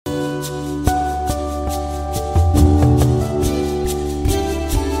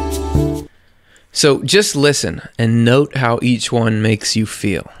So just listen and note how each one makes you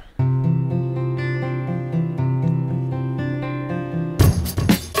feel.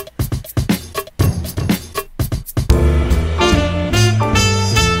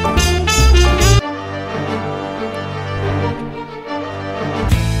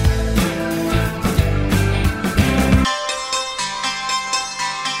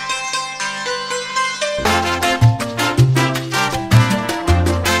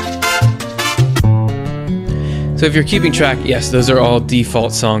 So if you're keeping track, yes, those are all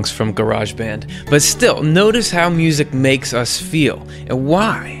default songs from GarageBand. But still, notice how music makes us feel and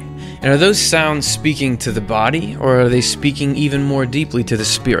why. And are those sounds speaking to the body, or are they speaking even more deeply to the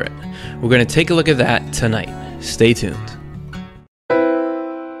spirit? We're going to take a look at that tonight. Stay tuned.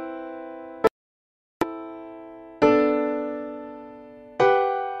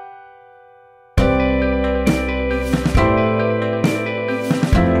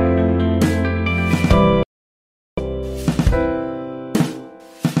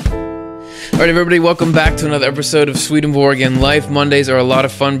 All right, everybody, welcome back to another episode of Swedenborg and Life. Mondays are a lot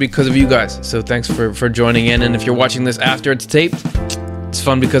of fun because of you guys, so thanks for joining in. And if you're watching this after it's taped, it's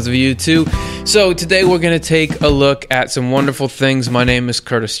fun because of you too. So today we're going to take a look at some wonderful things. My name is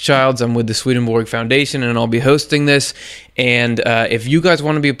Curtis Childs. I'm with the Swedenborg Foundation, and I'll be hosting this. And if you guys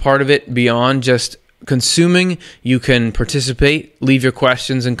want to be a part of it beyond just consuming, you can participate, leave your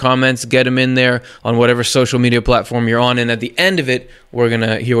questions and comments, get them in there on whatever social media platform you're on, and at the end of it, we're going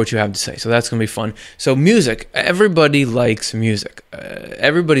to hear what you have to say. So that's going to be fun. So music, everybody likes music.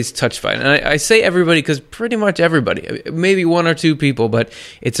 Everybody's touched by it. And I say everybody because pretty much everybody, maybe one or two people, but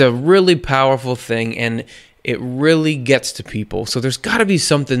it's a really powerful thing, and it really gets to people. So there's got to be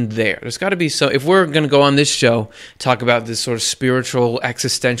something there. There's got to be if we're going to go on this show, talk about this sort of spiritual,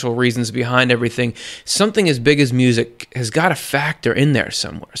 existential reasons behind everything, something as big as music has got to factor in there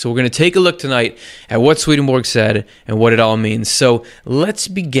somewhere. So we're going to take a look tonight at what Swedenborg said and what it all means. So let's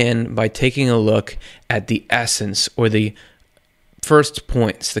begin by taking a look at the essence, or the first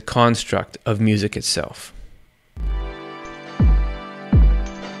points, the construct of music itself.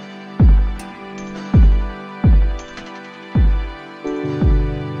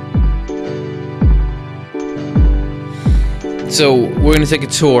 So we're going to take a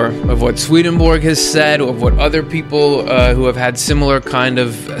tour of what Swedenborg has said, of what other people who have had similar kind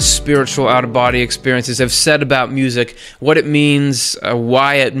of spiritual out-of-body experiences have said about music, what it means,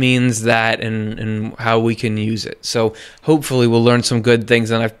 why it means that, and how we can use it. So hopefully we'll learn some good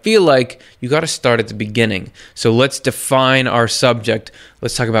things, and I feel like you got to start at the beginning. So let's define our subject.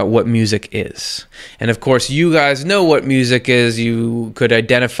 Let's talk about what music is. And of course, you guys know what music is. You could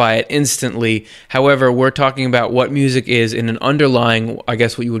identify it instantly. However, we're talking about what music is in an underlying, I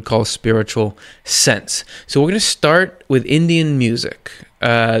guess what you would call spiritual sense. So we're going to start with Indian music.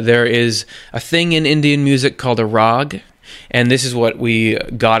 There is a thing in Indian music called a rag, and this is what we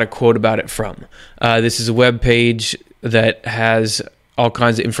got a quote about it from. This is a web page that has all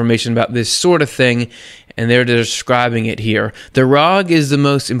kinds of information about this sort of thing, and they're describing it here. The rag is the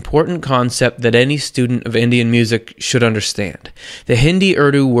most important concept that any student of Indian music should understand. The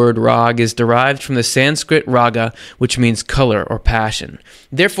Hindi-Urdu word rag is derived from the Sanskrit raga, which means color or passion.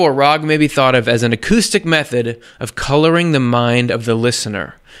 Therefore, rag may be thought of as an acoustic method of coloring the mind of the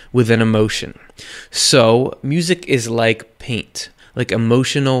listener with an emotion. So, music is like paint, like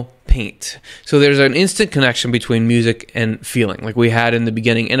emotional paint. So there's an instant connection between music and feeling, like we had in the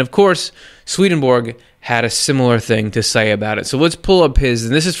beginning. And of course, Swedenborg had a similar thing to say about it. So let's pull up and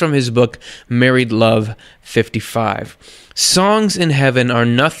this is from his book, Married Love 55. Songs in heaven are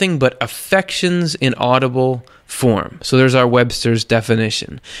nothing but affections in audible form. So there's our Webster's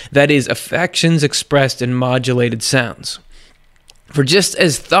definition. That is, affections expressed in modulated sounds. For just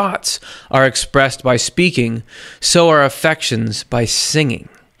as thoughts are expressed by speaking, so are affections by singing.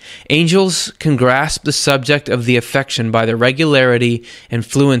 Angels can grasp the subject of the affection by the regularity and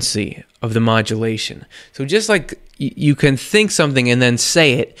fluency of the modulation. So just like you can think something and then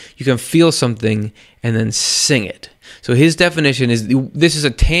say it, you can feel something and then sing it. So his definition is this is a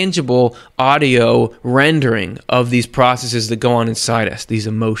tangible audio rendering of these processes that go on inside us, these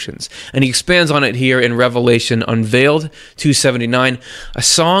emotions. And he expands on it here in Revelation Unveiled 279. A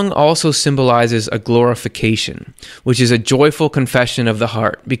song also symbolizes a glorification, which is a joyful confession of the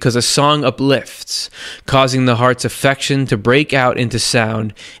heart, because a song uplifts, causing the heart's affection to break out into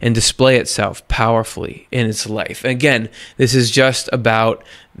sound and display itself powerfully in its life. Again, this is just about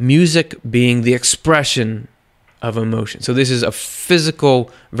music being the expression of emotion. So this is a physical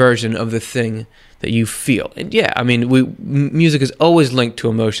version of the thing that you feel. And yeah, I mean, music is always linked to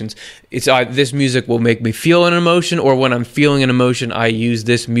emotions. It's this music will make me feel an emotion, or when I'm feeling an emotion, I use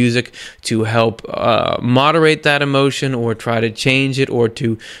this music to help moderate that emotion, or try to change it, or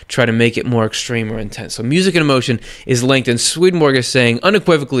to try to make it more extreme or intense. So music and emotion is linked, and Swedenborg is saying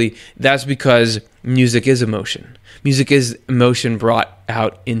unequivocally that's because music is emotion. Music is emotion brought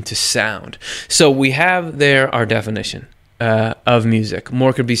out into sound. So we have there our definition of music.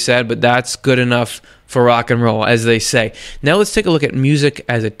 More could be said, but that's good enough for rock and roll, as they say. Now let's take a look at music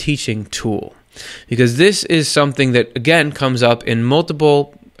as a teaching tool, because this is something that, again, comes up in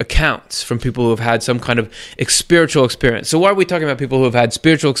multiple accounts from people who have had some kind of spiritual experience. So why are we talking about people who have had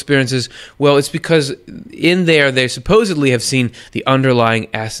spiritual experiences? Well, it's because in there they supposedly have seen the underlying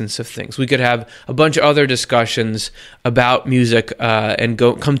essence of things. We could have a bunch of other discussions about music and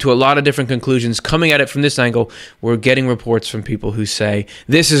come to a lot of different conclusions. Coming at it from this angle, we're getting reports from people who say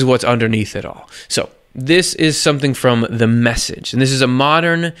this is what's underneath it all. So this is something from The Message, and this is a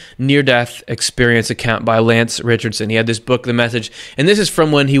modern near-death experience account by Lance Richardson. He had this book, The Message, and this is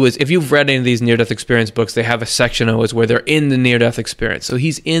from when he was, if you've read any of these near-death experience books, they have a section always where they're in the near-death experience. So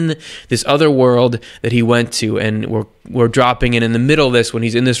he's in this other world that he went to, and we're dropping in the middle of this when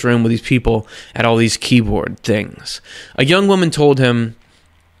he's in this room with these people at all these keyboard things. A young woman told him,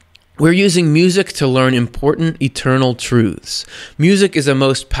 "We're using music to learn important eternal truths. Music is a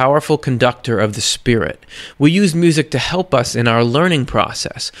most powerful conductor of the spirit. We use music to help us in our learning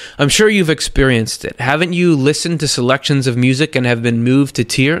process. I'm sure you've experienced it. Haven't you listened to selections of music and have been moved to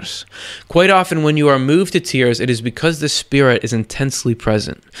tears? Quite often when you are moved to tears, it is because the spirit is intensely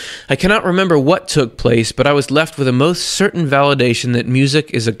present. I cannot remember what took place, but I was left with a most certain validation that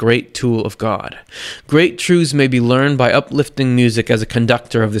music is a great tool of God. Great truths may be learned by uplifting music as a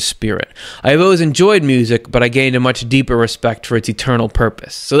conductor of the spirit. I have always enjoyed music, but I gained a much deeper respect for its eternal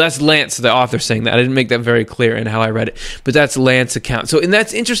purpose." So that's Lance, the author, saying that. I didn't make that very clear in how I read it, but that's Lance's account. So, and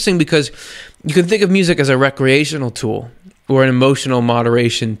that's interesting because you can think of music as a recreational tool or an emotional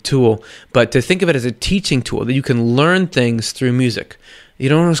moderation tool, but to think of it as a teaching tool, that you can learn things through music. You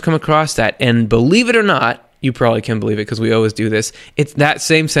don't always come across that. And believe it or not, you probably can believe it because we always do this, it's that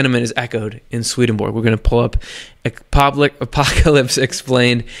same sentiment is echoed in Swedenborg. We're going to pull up Apocalypse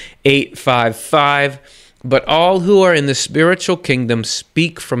Explained 8:5:5. "But all who are in the spiritual kingdom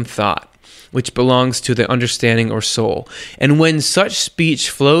speak from thought, which belongs to the understanding or soul. And when such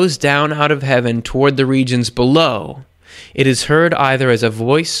speech flows down out of heaven toward the regions below, it is heard either as a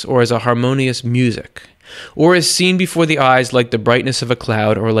voice or as a harmonious music, or is seen before the eyes like the brightness of a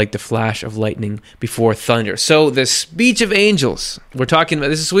cloud or like the flash of lightning before thunder." So the speech of angels, we're talking about,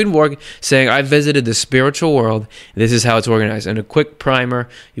 this is Swedenborg saying, I visited the spiritual world. This is how it's organized. And a quick primer,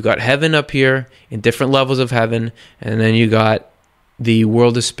 you got heaven up here in different levels of heaven, and then you got the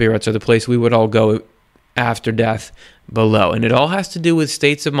world of spirits, or the place we would all go after death, below. And it all has to do with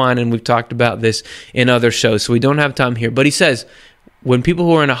states of mind, and we've talked about this in other shows, so we don't have time here. But he says, when people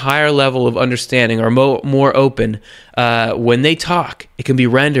who are in a higher level of understanding are more open, when they talk, it can be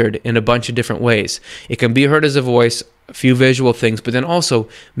rendered in a bunch of different ways. It can be heard as a voice, a few visual things, but then also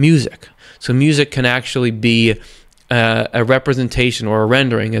music. So music can actually be a representation or a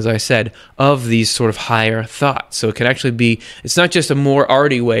rendering, as I said, of these sort of higher thoughts. So it can actually be, it's not just a more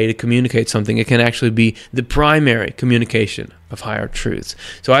arty way to communicate something, it can actually be the primary communication of higher truths.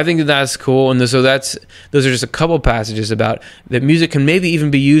 So I think that that's cool, and so those are just a couple passages about that music can maybe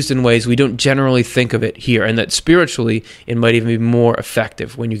even be used in ways we don't generally think of it here, and that spiritually it might even be more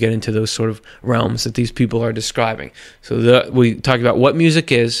effective when you get into those sort of realms that these people are describing. So we talked about what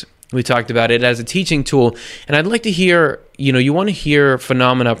music is. We talked about it as a teaching tool, and I'd like to hear, you want to hear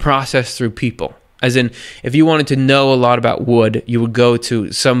phenomena processed through people. As in, if you wanted to know a lot about wood, you would go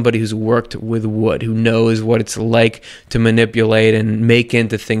to somebody who's worked with wood, who knows what it's like to manipulate and make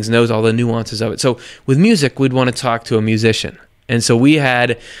into things, knows all the nuances of it. So with music, we'd want to talk to a musician. And so we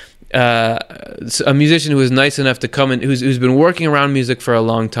had a musician who was nice enough to come in, who's been working around music for a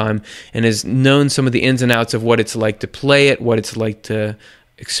long time and has known some of the ins and outs of what it's like to play it, what it's like to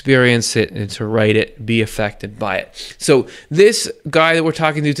experience it, and to write it, be affected by it. So this guy that we're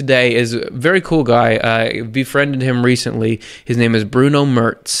talking to today is a very cool guy. I befriended him recently. His name is Bruno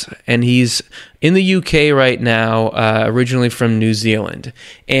Mertz, and he's in the UK right now, originally from New Zealand.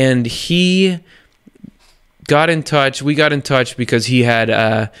 And he we got in touch because he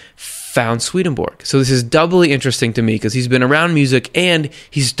had found Swedenborg. So this is doubly interesting to me because he's been around music and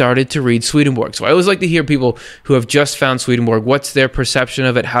he started to read Swedenborg. So I always like to hear people who have just found Swedenborg, what's their perception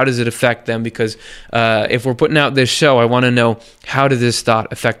of it? How does it affect them? Because if we're putting out this show, I want to know, how does this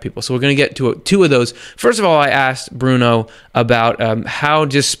thought affect people? So we're going to get to two of those. First of all, I asked Bruno about how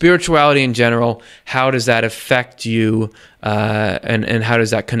just spirituality in general, how does that affect you, and how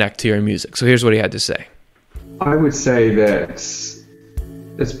does that connect to your music? So here's what he had to say. I would say that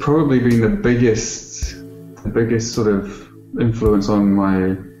it's probably been the biggest sort of influence on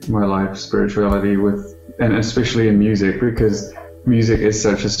my life, spirituality, and especially in music, because music is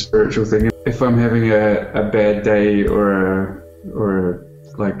such a spiritual thing. If I'm having a bad day or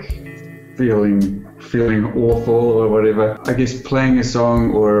like feeling awful or whatever, I guess playing a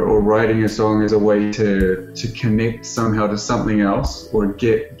song or writing a song is a way to connect somehow to something else, or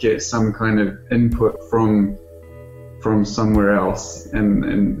get some kind of input from somewhere else,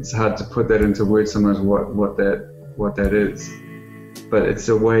 and it's hard to put that into words sometimes what that is, but it's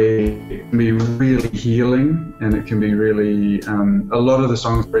a way, it can be really healing, and it can be really a lot of the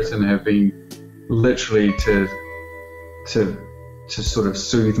songs written have been literally to sort of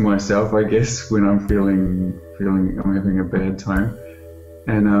soothe myself, I guess, when I'm feeling I'm having a bad time,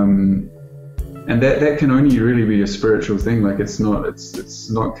 and that can only really be a spiritual thing. Like it's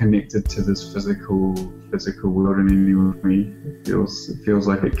not connected to this physical world in any way for me. It feels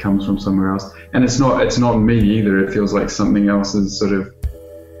like it comes from somewhere else, and it's not me either. It feels like something else is sort of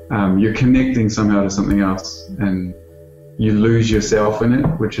you're connecting somehow to something else, and you lose yourself in it,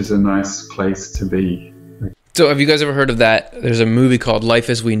 which is a nice place to be. So have you guys ever heard of that? There's a movie called Life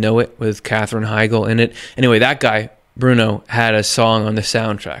as We Know It with Katherine Heigl in it. Anyway, that guy, Bruno, had a song on the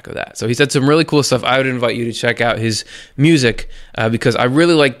soundtrack of that. So he said some really cool stuff. I would invite you to check out his music because I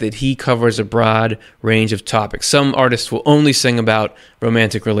really like that he covers a broad range of topics. Some artists will only sing about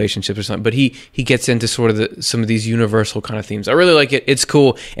romantic relationships or something, but he gets into sort of some of these universal kind of themes. I really like it. It's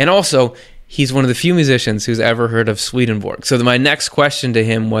cool. And also, he's one of the few musicians who's ever heard of Swedenborg. So my next question to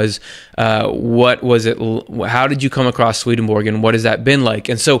him was, what was it? How did you come across Swedenborg, and what has that been like?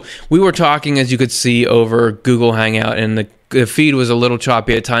 And so we were talking, as you could see, over Google Hangout, and the feed was a little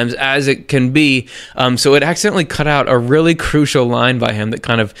choppy at times, as it can be. So it accidentally cut out a really crucial line by him that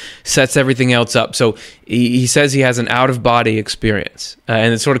kind of sets everything else up. So he says he has an out-of-body experience,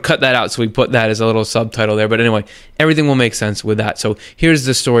 and it sort of cut that out, so we put that as a little subtitle there. But anyway, everything will make sense with that. So here's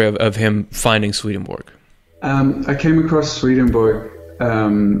the story of him finding Swedenborg. I came across Swedenborg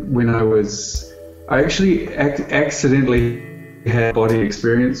when I actually accidentally had body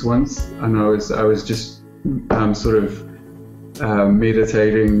experience once, and I was just sort of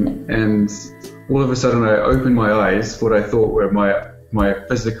meditating, and all of a sudden I opened my eyes, what I thought were my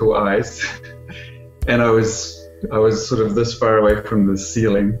physical eyes, and I was sort of this far away from the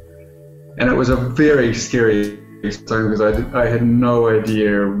ceiling, and it was a very scary time because I had no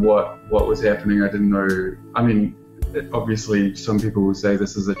idea what was happening. I didn't know. I mean, obviously some people will say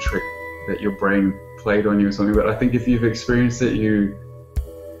this is a trick that your brain played on you or something, but I think if you've experienced it,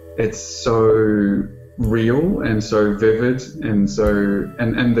 it's so real and so vivid, and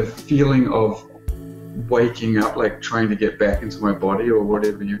the feeling of waking up, like trying to get back into my body, or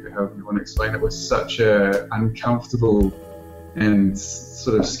however you want to explain it, was such a uncomfortable and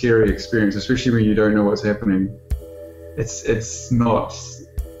sort of scary experience, especially when you don't know what's happening.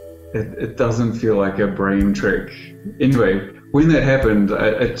 It doesn't feel like a brain trick. Anyway, when that happened,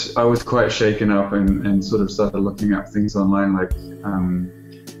 I was quite shaken up and sort of started looking up things online, like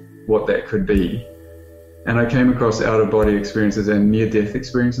what that could be. And I came across out-of-body experiences and near-death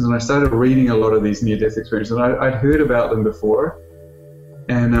experiences, and I started reading a lot of these near-death experiences. And I'd heard about them before,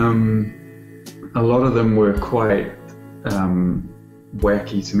 and a lot of them were quite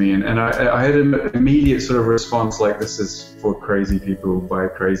wacky to me. And I had an immediate sort of response, like, this is for crazy people by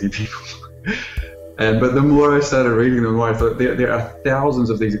crazy people. But the more I started reading, the more I thought there are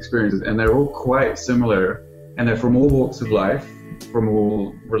thousands of these experiences, and they're all quite similar, and they're from all walks of life, from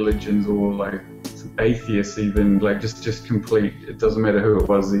all religions, or like atheists even, like just complete, it doesn't matter who it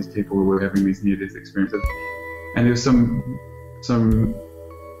was, these people who were having these near-death experiences. And there's some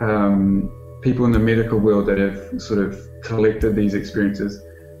people in the medical world that have sort of collected these experiences.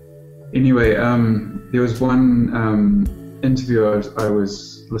 Anyway, there was one interview I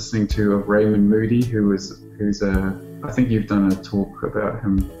was listening to of Raymond Moody, who's I think you've done a talk about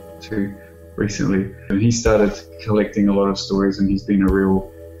him too recently. And he started collecting a lot of stories, and he's been a real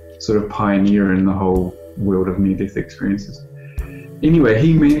sort of pioneer in the whole world of near-death experiences. Anyway,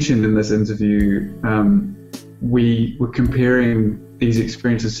 he mentioned in this interview, we were comparing these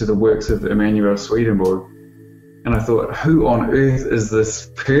experiences to the works of Emanuel Swedenborg, And I thought, who on earth is this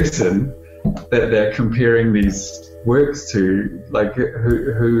person that they're comparing these works to? Like,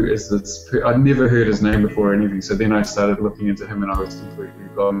 who is this? I'd never heard his name before or anything. So then I started looking into him, and I was completely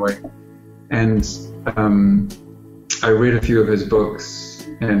blown away. And I read a few of his books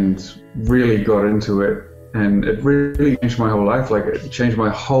and really got into it, and it really changed my whole life. Like, it changed my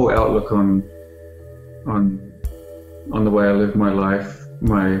whole outlook on the way I live my life.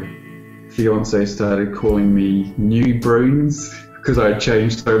 My fiance started calling me New Bruins because I had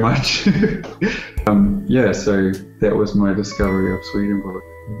changed so much. So that was my discovery of Swedenborg.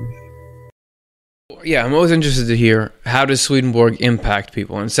 Yeah, I'm always interested to hear, how does Swedenborg impact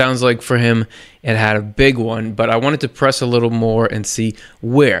people? And it sounds like for him it had a big one, but I wanted to press a little more and see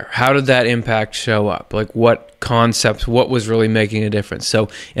where. How did that impact show up? Like, what concepts, what was really making a difference? So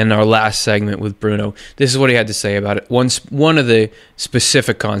in our last segment with Bruno, this is what he had to say about it. One of the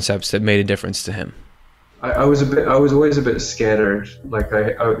specific concepts that made a difference to him. I was always a bit scattered. Like,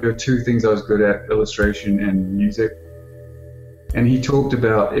 there were two things I was good at: illustration and music. And he talked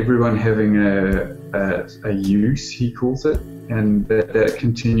about everyone having a use, he calls it, and that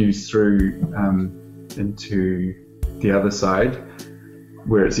continues through into the other side,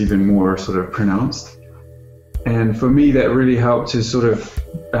 where it's even more sort of pronounced. And for me, that really helped to sort of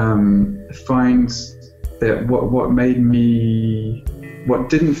find that what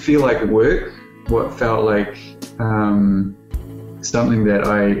didn't feel like work, what felt like something that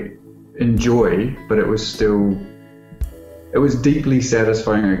I enjoy, but it was deeply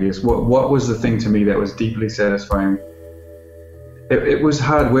satisfying, I guess. What was the thing to me that was deeply satisfying? It was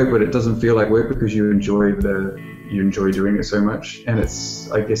hard work, but it doesn't feel like work because you enjoy doing it so much, and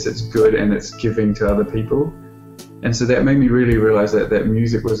I guess it's good and it's giving to other people. And so that made me really realize that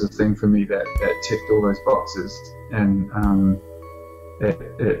music was a thing for me that ticked all those boxes, and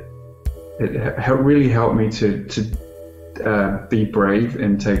it really helped me to be brave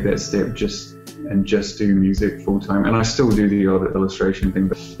and take that step, just do music full time. And I still do the odd illustration thing,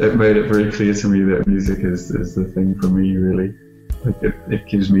 but it made it very clear to me that music is the thing for me, really. Like, it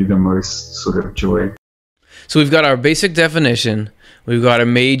gives me the most sort of joy. So we've got our basic definition, we've got a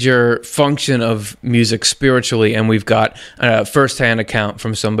major function of music spiritually, and we've got a first-hand account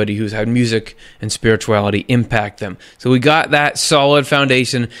from somebody who's had music and spirituality impact them. So we got that solid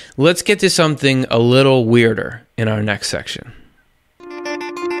foundation. Let's get to something a little weirder in our next section.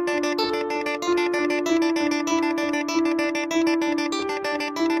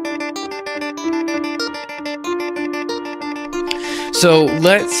 So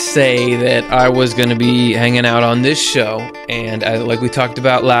let's say that I was going to be hanging out on this show, and like we talked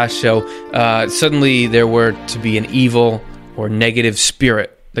about last show, suddenly there were to be an evil or negative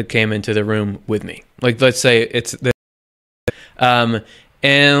spirit that came into the room with me. Like, let's say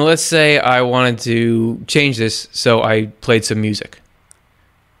and let's say I wanted to change this, so I played some music.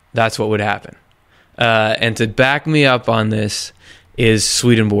 That's what would happen. And to back me up on this is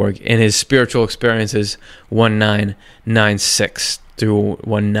Swedenborg in his Spiritual Experiences 1996 through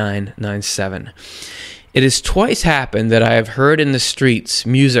 1997. It has twice happened that I have heard in the streets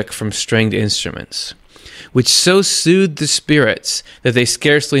music from stringed instruments, which so soothed the spirits that they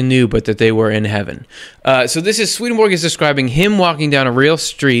scarcely knew but that they were in heaven. So this is, Swedenborg is describing him walking down a real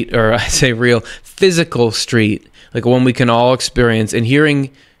street, or I say real physical street, like one we can all experience, and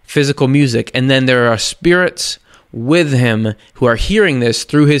hearing physical music, and then there are spirits with him who are hearing this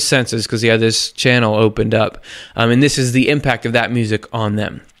through his senses because he had this channel opened up. And this is the impact of that music on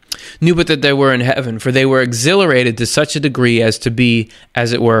them. Knew but that they were in heaven, for they were exhilarated to such a degree as to be,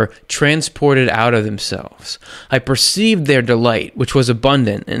 as it were, transported out of themselves. I perceived their delight, which was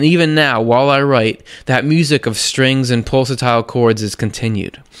abundant, and even now, while I write, that music of strings and pulsatile chords is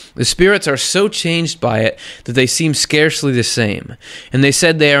continued. The spirits are so changed by it that they seem scarcely the same, and they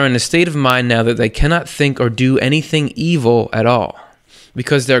said they are in a state of mind now that they cannot think or do anything evil at all,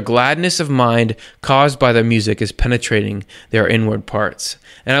 because their gladness of mind caused by the music is penetrating their inward parts.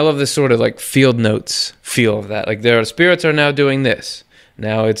 And I love this sort of like field notes feel of that. Like, their spirits are now doing this.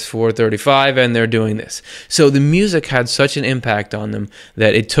 Now it's 4:35 and they're doing this. So the music had such an impact on them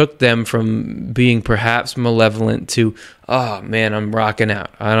that it took them from being perhaps malevolent to, oh man, I'm rocking out.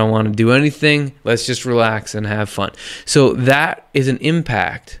 I don't want to do anything. Let's just relax and have fun. So that is an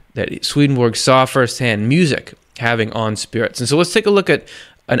impact that Swedenborg saw firsthand, music having on spirits. And so let's take a look at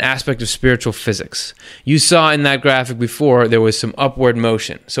an aspect of spiritual physics. You saw in that graphic before there was some upward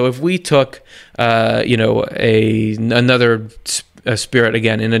motion. So if we took another spirit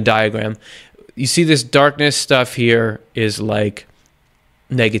again in a diagram, you see this darkness stuff here is like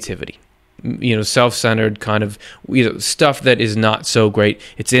negativity. self-centered kind of stuff that is not so great.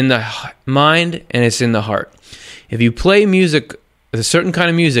 It's in the mind and it's in the heart. If you play music, a certain kind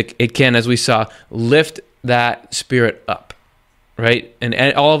of music, it can, as we saw, lift that spirit up, right?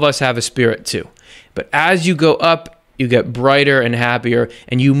 And all of us have a spirit too. But as you go up, you get brighter and happier,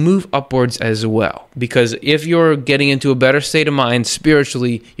 and you move upwards as well. Because if you're getting into a better state of mind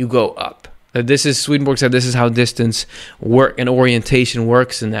spiritually, you go up. Swedenborg said, this is how distance work and orientation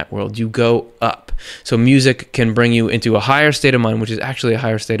works in that world. You go up. So music can bring you into a higher state of mind, which is actually a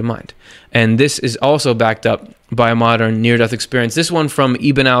higher state of mind. And this is also backed up by a modern near-death experience. This one from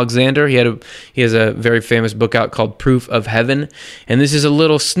Ibn Alexander. He has a very famous book out called Proof of Heaven. And this is a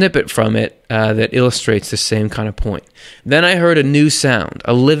little snippet from it that illustrates the same kind of point. Then I heard a new sound,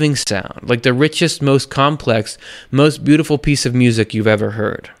 a living sound, like the richest, most complex, most beautiful piece of music you've ever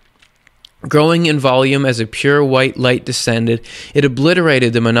heard. Growing in volume as a pure white light descended, it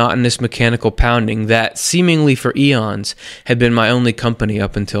obliterated the monotonous mechanical pounding that, seemingly for eons, had been my only company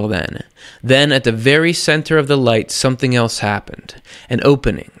up until then. Then, at the very center of the light, something else happened. An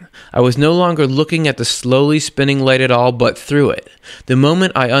opening. I was no longer looking at the slowly spinning light at all, but through it. The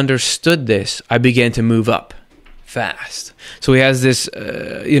moment I understood this, I began to move up. Fast. So he has this,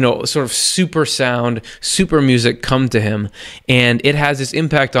 sort of super sound, super music come to him, and it has this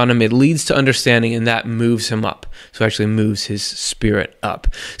impact on him. It leads to understanding, and that moves him up. So it actually moves his spirit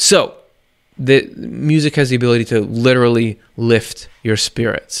up. So the music has the ability to literally lift your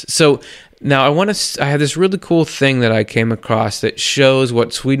spirits. So now I have this really cool thing that I came across that shows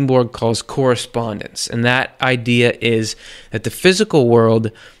what Swedenborg calls correspondence, and that idea is that the physical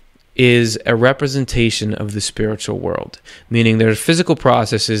world is a representation of the spiritual world, meaning there's physical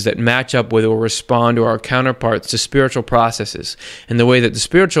processes that match up with or respond to our counterparts to spiritual processes. And the way that the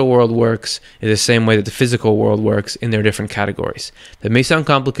spiritual world works is the same way that the physical world works in their different categories. That may sound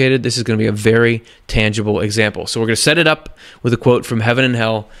complicated. This is going to be a very tangible example. So we're going to set it up with a quote from Heaven and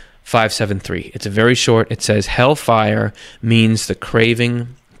Hell 573. It's a very short. It says, "Hellfire means the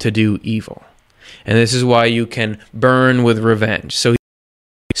craving to do evil." And this is why you can burn with revenge. So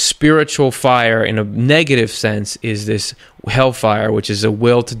spiritual fire in a negative sense is this hellfire, which is a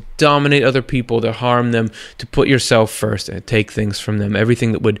will to dominate other people, to harm them, to put yourself first and take things from them,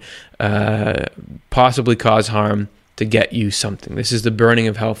 everything that would possibly cause harm to get you something. This is the burning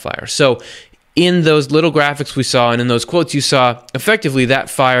of hellfire. So in those little graphics we saw and in those quotes you saw effectively that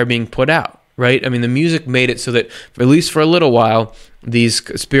fire being put out, right? I mean, the music made it so that, at least for a little while, these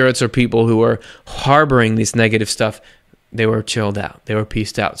spirits or people who are harboring this negative stuff, they were chilled out. They were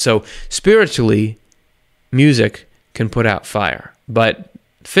pieced out. So spiritually, music can put out fire. But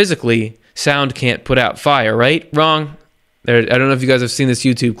physically, sound can't put out fire, right? Wrong. I don't know if you guys have seen this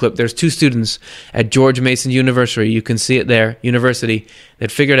YouTube clip. There's two students at George Mason University. You can see it there, university,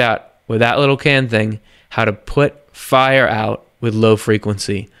 that figured out with that little can thing how to put fire out with low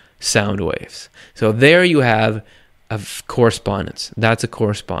frequency sound waves. So there you have a correspondence. That's a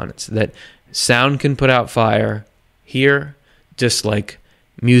correspondence. That sound can put out fire here, just like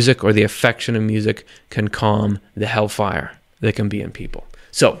music or the affection of music can calm the hellfire that can be in people.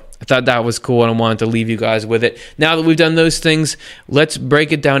 So I thought that was cool, and I wanted to leave you guys with it. Now that we've done those things, let's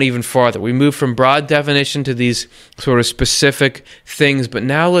break it down even farther. We moved from broad definition to these sort of specific things, but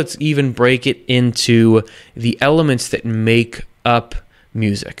now let's even break it into the elements that make up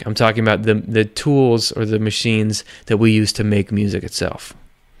music. I'm talking about the tools or the machines that we use to make music itself.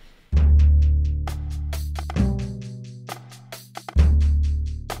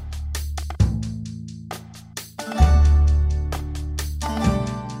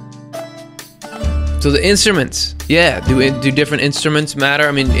 So the instruments, do different instruments matter?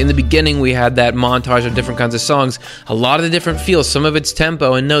 I mean, in the beginning we had that montage of different kinds of songs, a lot of the different feels, some of it's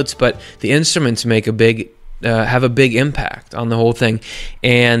tempo and notes, but the instruments make have a big impact on the whole thing.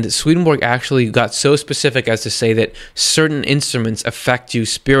 And Swedenborg actually got so specific as to say that certain instruments affect you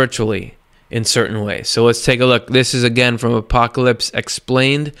spiritually in certain ways. So let's take a look. This is again from Apocalypse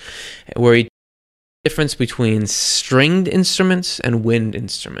Explained, where he difference between stringed instruments and wind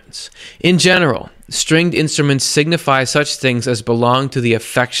instruments. In general, stringed instruments signify such things as belong to the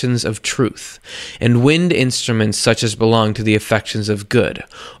affections of truth, and wind instruments such as belong to the affections of good.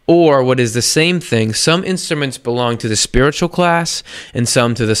 Or, what is the same thing, some instruments belong to the spiritual class and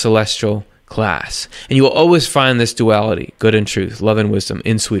some to the celestial class. And you will always find this duality, good and truth, love and wisdom,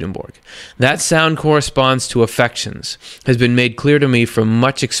 in Swedenborg. That sound corresponds to affections, has been made clear to me from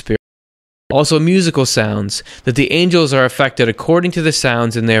much experience. Also musical sounds, that the angels are affected according to the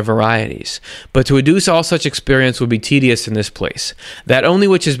sounds in their varieties. But to adduce all such experience would be tedious in this place. That only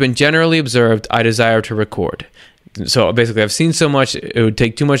which has been generally observed I desire to record. So basically, I've seen so much, it would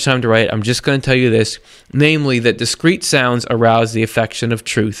take too much time to write. I'm just going to tell you this, namely that discrete sounds arouse the affection of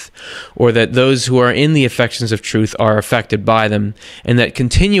truth, or that those who are in the affections of truth are affected by them, and that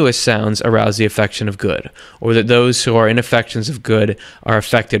continuous sounds arouse the affection of good, or that those who are in affections of good are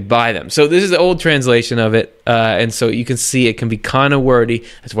affected by them. So this is the old translation of it, and so you can see it can be kind of wordy.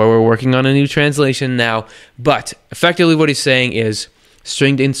 That's why we're working on a new translation now. But effectively what he's saying is,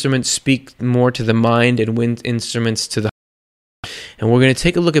 stringed instruments speak more to the mind and wind instruments to the heart. And we're going to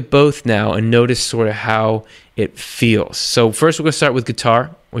take a look at both now and notice sort of how it feels. So first we're going to start with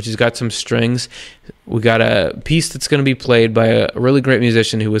guitar, which has got some strings. We got a piece that's going to be played by a really great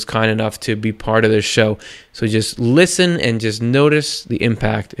musician who was kind enough to be part of this show. So just listen and just notice the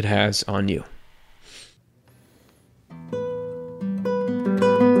impact it has on you.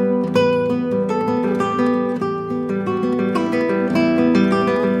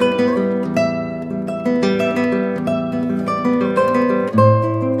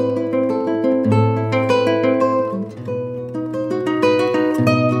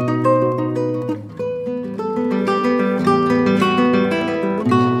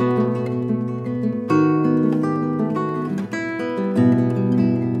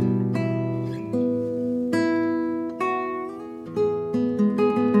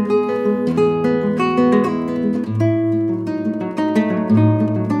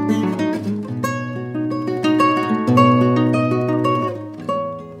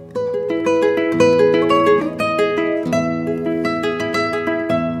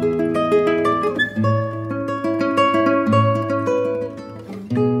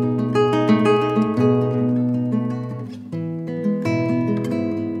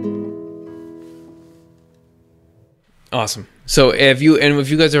 Awesome. So if you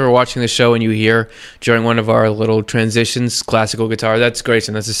guys are watching the show and you hear during one of our little transitions classical guitar, that's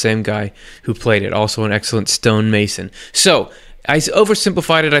Grayson. That's the same guy who played it. Also an excellent stonemason. So I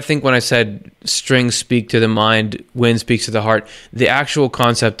oversimplified it, I think, when I said strings speak to the mind, wind speaks to the heart. The actual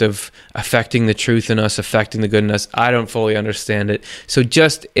concept of affecting the truth in us, affecting the good in us, I don't fully understand it. So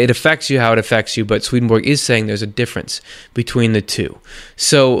just, it affects you how it affects you, but Swedenborg is saying there's a difference between the two.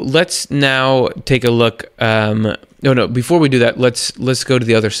 So let's now take a look. Before we do that, let's go to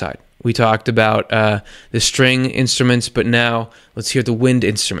the other side. We talked about the string instruments, but now let's hear the wind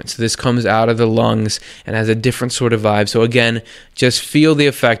instruments. This comes out of the lungs and has a different sort of vibe. So again, just feel the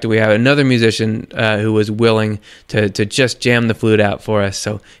effect. We have another musician who was willing to just jam the flute out for us.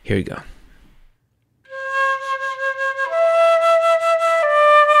 So here you go.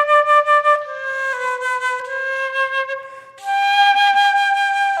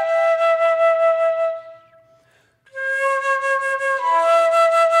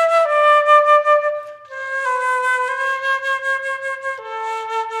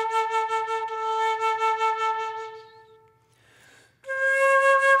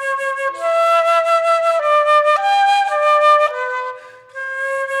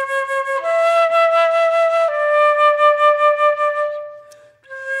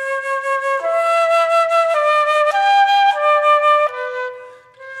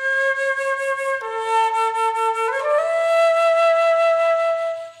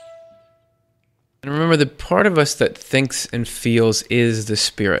 And remember, the part of us that thinks and feels is the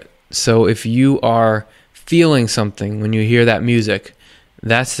spirit. So if you are feeling something when you hear that music,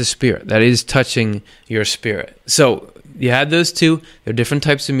 that's the spirit. That is touching your spirit. So you had those two. They're different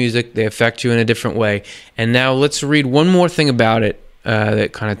types of music. They affect you in a different way. And now let's read one more thing about it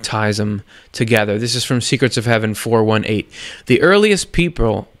that kind of ties them together. This is from Secrets of Heaven 4:1-8. The earliest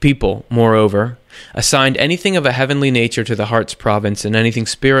people, moreover, assigned anything of a heavenly nature to the heart's province and anything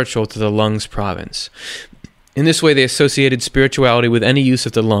spiritual to the lungs' province. In this way, they associated spirituality with any use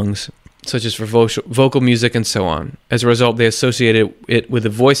of the lungs, such as for vocal music and so on. As a result, they associated it with the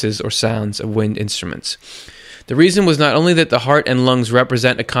voices or sounds of wind instruments. The reason was not only that the heart and lungs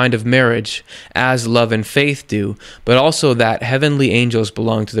represent a kind of marriage, as love and faith do, but also that heavenly angels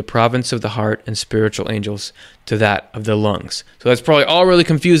belong to the province of the heart and spiritual angels to that of the lungs. So that's probably all really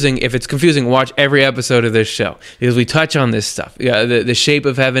confusing. If it's confusing, watch every episode of this show, because we touch on this stuff. Yeah, the shape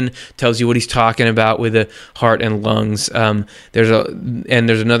of heaven tells you what he's talking about with the heart and lungs. There's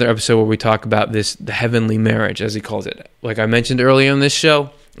another episode where we talk about the heavenly marriage, as he calls it. Like I mentioned earlier in this show,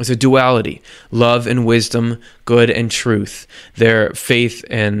 it's a duality: love and wisdom, good and truth. They're faith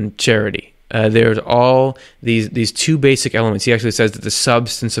and charity. There's all these two basic elements. He actually says that the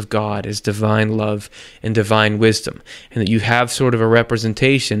substance of God is divine love and divine wisdom, and that you have sort of a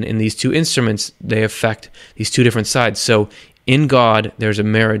representation in these two instruments. They affect these two different sides. So in God, there's a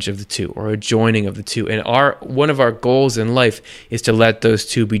marriage of the two, or a joining of the two. And one of our goals in life is to let those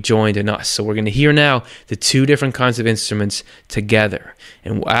two be joined in us. So we're going to hear now the two different kinds of instruments together.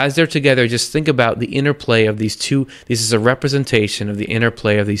 And as they're together, just think about the interplay of these two. This is a representation of the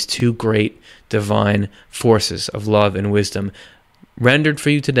interplay of these two great divine forces of love and wisdom, rendered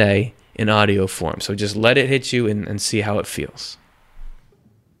for you today in audio form. So just let it hit you and see how it feels.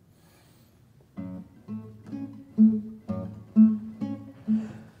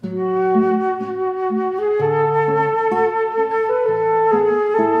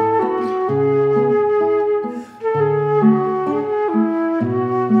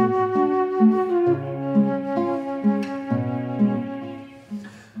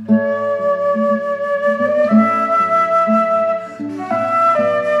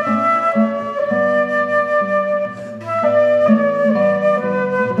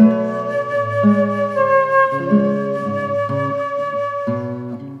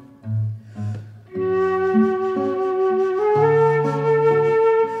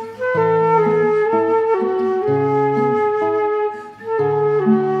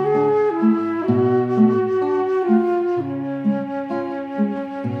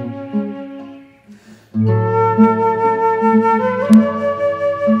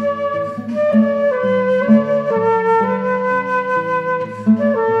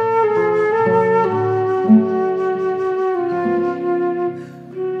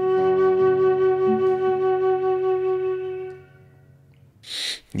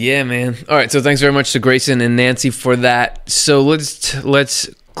 Yeah, man. All right, so thanks very much to Grayson and Nancy for that. So let's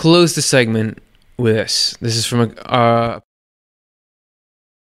close the segment with this. This is from I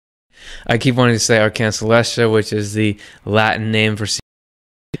keep wanting to say Arcana Celestia, which is the Latin name for...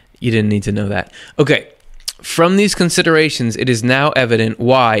 You didn't need to know that. Okay. From these considerations, it is now evident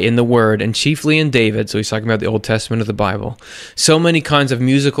why in the Word, and chiefly in David, so he's talking about the Old Testament of the Bible, so many kinds of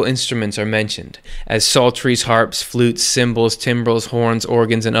musical instruments are mentioned, as psalteries, harps, flutes, cymbals, timbrels, horns,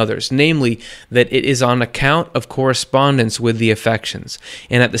 organs, and others, namely, that it is on account of correspondence with the affections,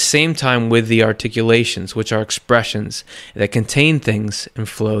 and at the same time with the articulations, which are expressions that contain things and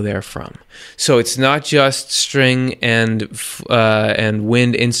flow therefrom. So it's not just string and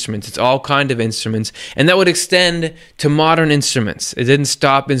wind instruments, it's all kind of instruments, and that would extend to modern instruments. It didn't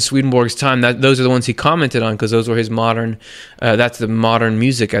stop in Swedenborg's time. Those are the ones he commented on because those were his modern, that's the modern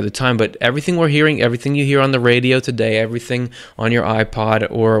music at the time. But everything we're hearing, everything you hear on the radio today, everything on your iPod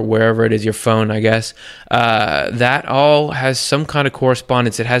or wherever it is, your phone, I guess, that all has some kind of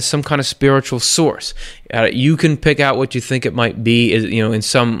correspondence. It has some kind of spiritual source. You can pick out what you think it might be. In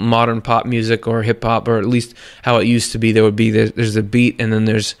some modern pop music or hip hop, or at least how it used to be, there's a beat and then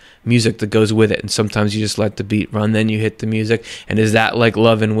there's music that goes with it, and sometimes you just let the beat run, then you hit the music. And is that like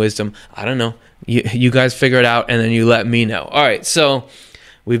love and wisdom? I don't know. You guys figure it out, and then you let me know. All right, so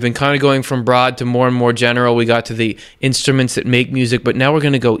we've been kind of going from broad to more and more general. We got to the instruments that make music, but now we're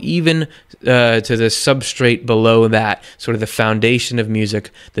going to go even to the substrate below that, sort of the foundation of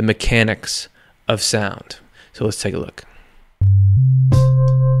music, the mechanics of sound. So let's take a look.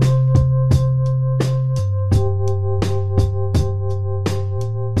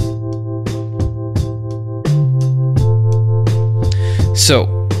 So,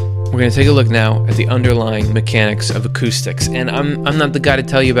 we're going to take a look now at the underlying mechanics of acoustics. And I'm not the guy to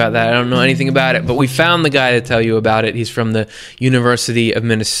tell you about that. I don't know anything about it, but we found the guy to tell you about it. He's from the University of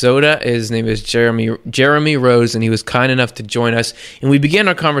Minnesota. His name is Jeremy Rose, and he was kind enough to join us. And we began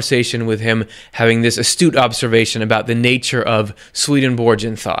our conversation with him having this astute observation about the nature of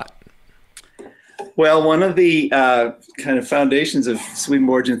Swedenborgian thought. Well, one of the kind of foundations of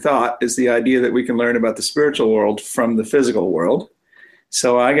Swedenborgian thought is the idea that we can learn about the spiritual world from the physical world.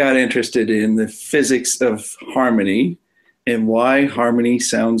 So I got interested in the physics of harmony and why harmony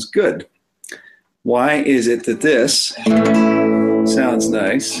sounds good. Why is it that this sounds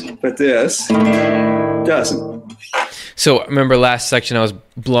nice, but this doesn't? So remember last section I was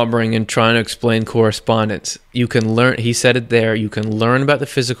blubbering and trying to explain correspondence. You can learn, he said it there, you can learn about the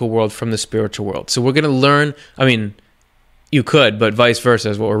physical world from the spiritual world. So we're going to learn, you could, but vice versa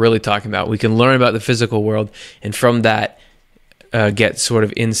is what we're really talking about. We can learn about the physical world, and from that, get sort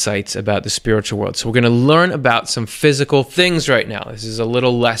of insights about the spiritual world. So we're going to learn about some physical things right now. This is a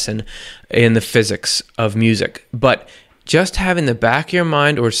little lesson in the physics of music. But just have in the back of your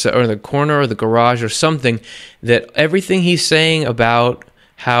mind or the corner or the garage or something that everything he's saying about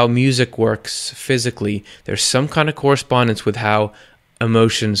how music works physically, there's some kind of correspondence with how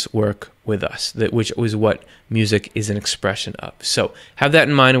emotions work with us, which is what music is an expression of. So have that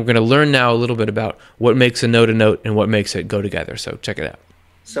in mind. We're going to learn now a little bit about what makes a note and what makes it go together. So check it out.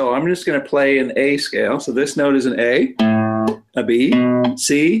 So I'm just going to play an A scale. So this note is an A. a B,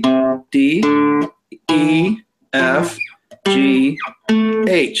 C, D, E, F, G,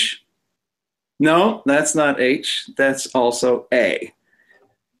 H. No, that's not H. That's also A.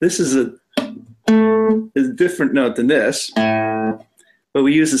 This is a different note than this, but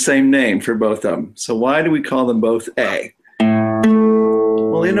we use the same name for both of them. So why do we call them both A?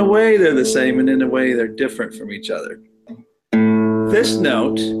 Well, in a way they're the same, and in a way they're different from each other. This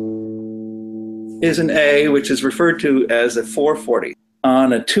note is an A, which is referred to as a 440.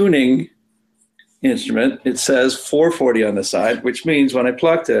 On a tuning instrument, it says 440 on the side, which means when I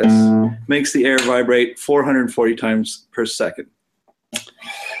pluck this, it makes the air vibrate 440 times per second.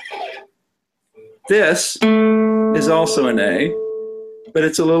 This is also an A, but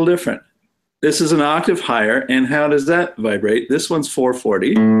it's a little different. This is an octave higher, and how does that vibrate? This one's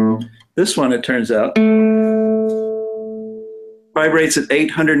 440. This one, it turns out, vibrates at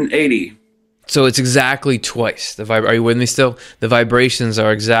 880. So it's exactly twice. Are you with me still? The vibrations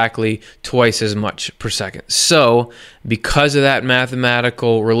are exactly twice as much per second. So because of that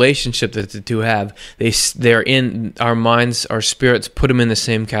mathematical relationship that the two have, they're in our minds, our spirits put them in the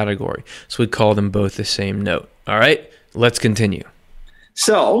same category. So we call them both the same note. All right, let's continue.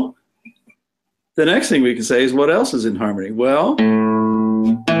 So the next thing we can say is, what else is in harmony? Well,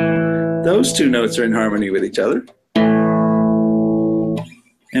 those two notes are in harmony with each other.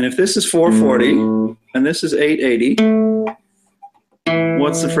 And if this is 440 and this is 880,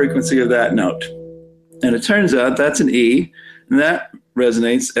 what's the frequency of that note? And it turns out that's an E, and that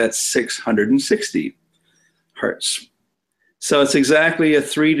resonates at 660 hertz. So it's exactly a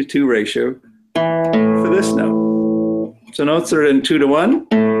 3-to-2 ratio for this note. So notes that are in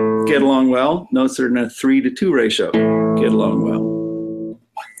 2-to-1 get along well. Notes that are in a 3-to-2 ratio get along well.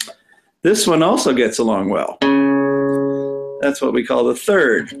 This one also gets along well. That's what we call the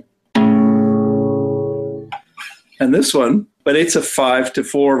third. And this one, but it's a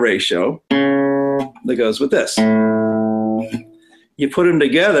 5-to-4 ratio that goes with this. You put them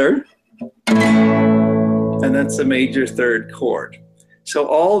together, and that's the major third chord. So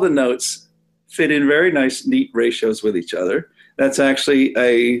all the notes fit in very nice, neat ratios with each other. That's actually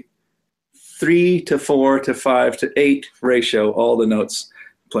a 3-to-4 to 5-to-8 ratio, all the notes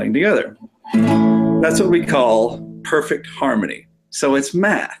playing together. That's what we call perfect harmony. So it's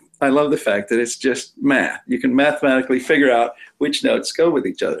math. I love the fact that it's just math. You can mathematically figure out which notes go with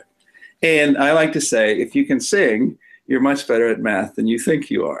each other. And I like to say, if you can sing, you're much better at math than you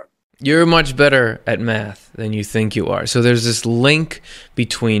think you are. You're much better at math than you think you are. So there's this link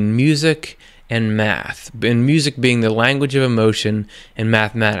between music and math, and music being the language of emotion and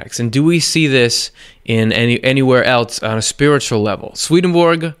mathematics. And do we see this in anywhere else on a spiritual level?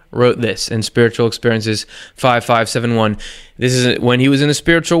 Swedenborg wrote this in Spiritual Experiences 5571. This is when he was in the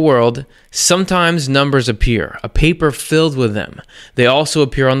spiritual world. Sometimes numbers appear, a paper filled with them. They also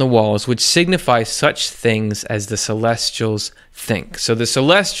appear on the walls, which signify such things as the celestials think. So the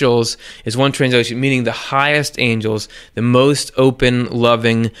celestials is one translation, meaning the highest angels, the most open,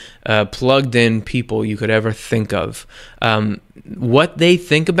 loving, plugged-in people you could ever think of. What they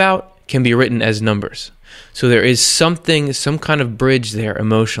think about can be written as numbers. So there is some kind of bridge there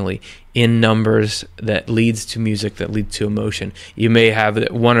emotionally in numbers that leads to music, that leads to emotion. You may have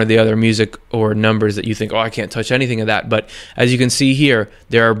one or the other music or numbers that you think, oh, I can't touch anything of that. But as you can see here,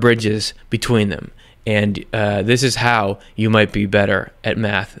 there are bridges between them. And this is how you might be better at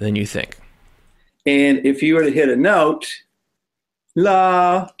math than you think. And if you were to hit a note,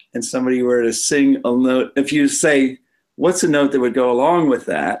 la, and somebody were to sing a note, if you say, what's a note that would go along with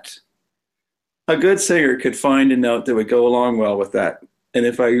that? A good singer could find a note that would go along well with that. And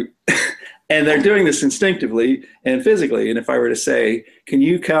and they're doing this instinctively and physically. And if I were to say, can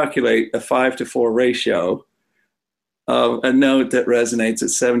you calculate a 5-to-4 ratio of a note that resonates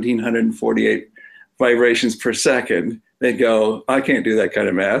at 1,748 vibrations per second, they'd go, I can't do that kind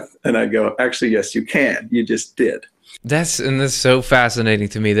of math. And I'd go, actually, yes, you can. You just did. That's so fascinating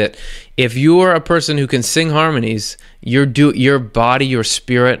to me that if you're a person who can sing harmonies, your body, your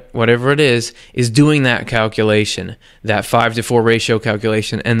spirit, whatever it is doing that calculation, that 5-to-4 ratio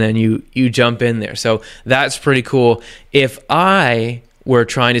calculation, and then you jump in there. So that's pretty cool. If I were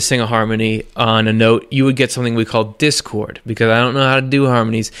trying to sing a harmony on a note, you would get something we call discord, because I don't know how to do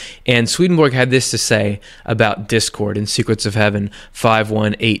harmonies. And Swedenborg had this to say about discord in Secrets of Heaven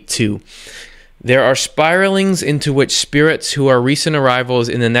 5182. There are spiralings into which spirits who are recent arrivals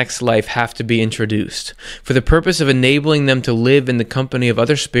in the next life have to be introduced, for the purpose of enabling them to live in the company of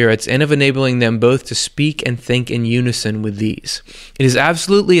other spirits and of enabling them both to speak and think in unison with these. It is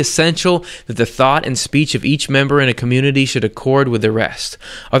absolutely essential that the thought and speech of each member in a community should accord with the rest.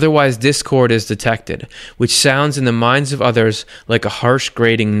 Otherwise, discord is detected, which sounds in the minds of others like a harsh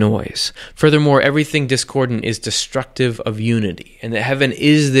grating noise. Furthermore, everything discordant is destructive of unity, and that heaven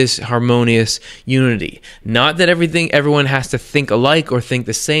is this harmonious unity. Not that everyone has to think alike or think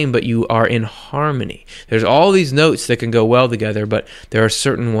the same, but you are in harmony. There's all these notes that can go well together, but there are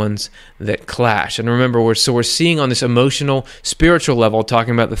certain ones that clash. And remember, we're seeing on this emotional, spiritual level,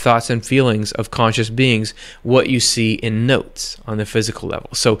 talking about the thoughts and feelings of conscious beings, what you see in notes on the physical level.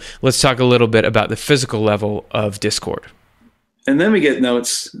 So let's talk a little bit about the physical level of discord. And then we get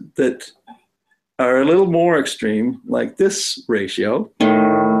notes that are a little more extreme, like this ratio.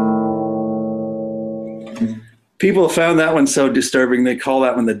 People have found that one so disturbing, they call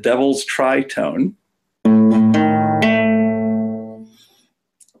that one the devil's tritone.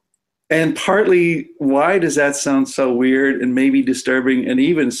 And partly, why does that sound so weird and maybe disturbing? And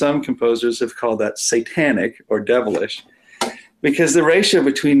even some composers have called that satanic or devilish, because the ratio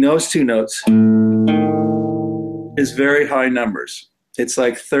between those two notes is very high numbers. It's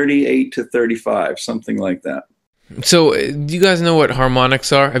like 38 to 35, something like that. So, do you guys know what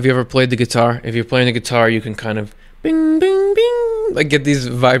harmonics are? Have you ever played the guitar? If you're playing the guitar, you can kind of bing, bing, bing, like get these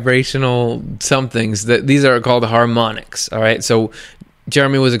vibrational somethings. These are called harmonics, all right? So,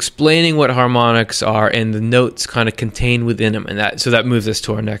 Jeremy was explaining what harmonics are and the notes kind of contained within them. And that moves us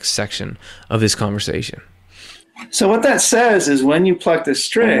to our next section of this conversation. So what that says is when you pluck the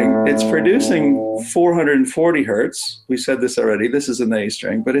string, it's producing 440 hertz. We said this already. This is an A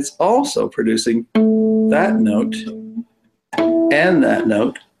string, but it's also producing that note and that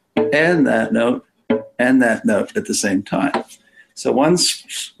note and that note and that note at the same time. So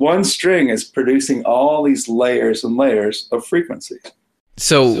one string is producing all these layers and layers of frequencies.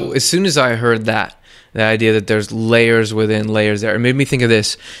 So as soon as I heard that, the idea that there's layers within layers there, it made me think of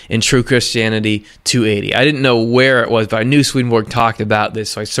this in True Christianity 280. I didn't know where it was, but I knew Swedenborg talked about this,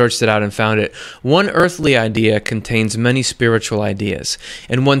 so I searched it out and found it. One earthly idea contains many spiritual ideas,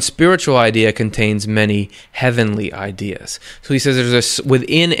 and one spiritual idea contains many heavenly ideas. So he says there's this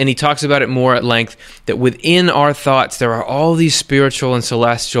within, and he talks about it more at length, that within our thoughts there are all these spiritual and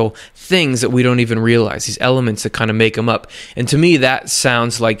celestial things that we don't even realize, these elements that kind of make them up. And to me, that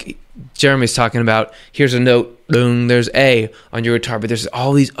sounds like Jeremy's talking about, here's a note, boom, there's A on your guitar, but there's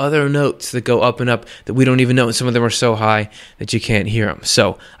all these other notes that go up and up that we don't even know, and some of them are so high that you can't hear them.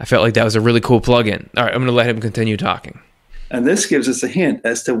 So I felt like that was a really cool plug-in. All right, I'm going to let him continue talking. And this gives us a hint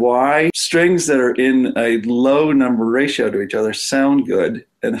as to why strings that are in a low number ratio to each other sound good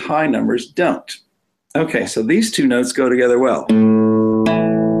and high numbers don't. Okay, so these two notes go together well.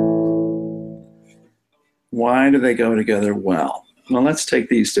 Why do they go together well? Well, let's take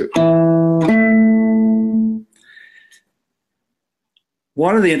these two.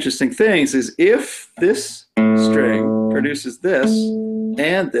 One of the interesting things is if this string produces this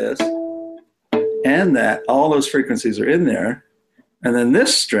and that, all those frequencies are in there, and then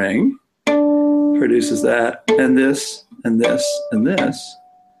this string produces that and this and this and this,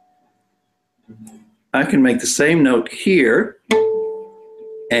 I can make the same note here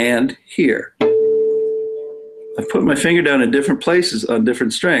and here. I put my finger down in different places on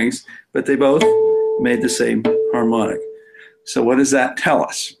different strings, but they both made the same harmonic. So what does that tell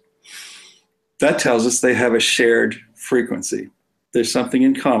us? That tells us they have a shared frequency. There's something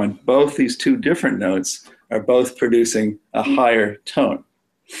in common. Both these two different notes are both producing a higher tone.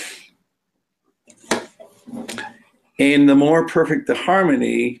 And the more perfect the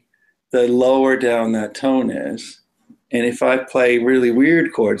harmony, the lower down that tone is. And if I play really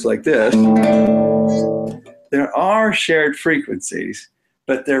weird chords like this, there are shared frequencies,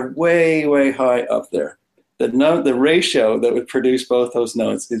 but they're way, way high up there. The ratio that would produce both those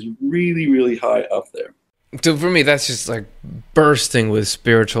notes is really, really high up there. So for me, that's just like bursting with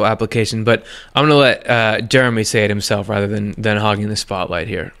spiritual application. But I'm going to let Jeremy say it himself rather than hogging the spotlight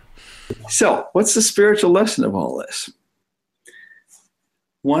here. So what's the spiritual lesson of all this?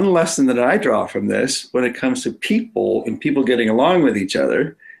 One lesson that I draw from this when it comes to people and people getting along with each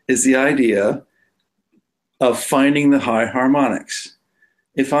other is the idea of finding the high harmonics.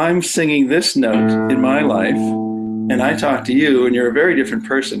 If I'm singing this note in my life and I talk to you and you're a very different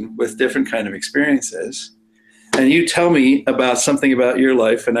person with different kind of experiences, and you tell me about something about your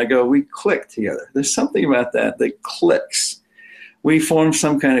life and I go, we click together. There's something about that clicks. We form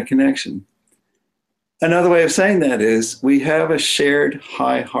some kind of connection. Another way of saying that is we have a shared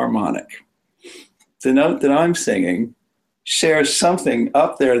high harmonic. the note that I'm singing shares something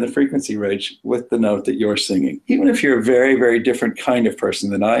up there in the frequency range with the note that you're singing. Even if you're a very, very different kind of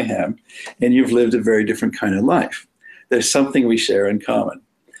person than I am, and you've lived a very different kind of life, there's something we share in common.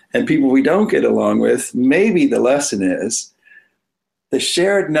 And people we don't get along with, maybe the lesson is the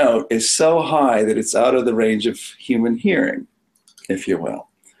shared note is so high that it's out of the range of human hearing, if you will.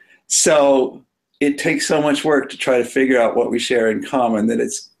 So it takes so much work to try to figure out what we share in common that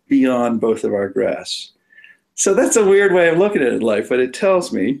it's beyond both of our grasps. So that's a weird way of looking at it in life, but it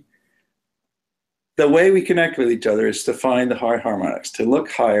tells me the way we connect with each other is to find the high harmonics, to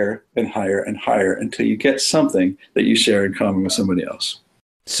look higher and higher and higher until you get something that you share in common with somebody else.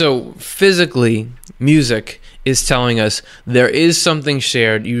 So physically, music is telling us there is something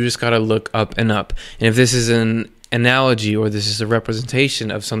shared. You just got to look up and up. And if this is an analogy or this is a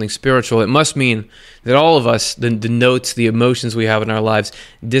representation of something spiritual, it must mean that all of us, the notes, the emotions we have in our lives,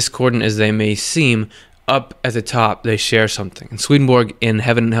 discordant as they may seem, up at the top, they share something. And Swedenborg in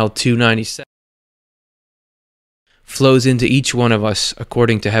Heaven and Hell 297 flows into each one of us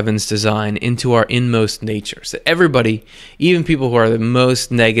according to heaven's design, into our inmost nature. So everybody, even people who are the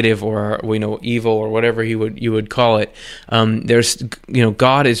most negative or evil or whatever you would call it, there's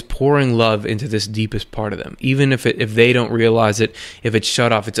God is pouring love into this deepest part of them. Even if they don't realize it, if it's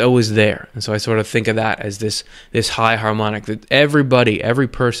shut off, it's always there. And so I sort of think of that as this high harmonic that every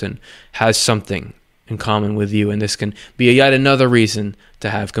person has something in common with you, and this can be yet another reason to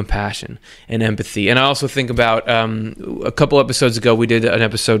have compassion and empathy. And I also think about a couple episodes ago, we did an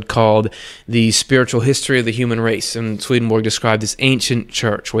episode called The Spiritual History of the Human Race, and Swedenborg described this ancient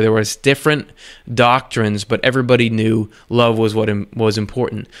church where there was different doctrines, but everybody knew love was what was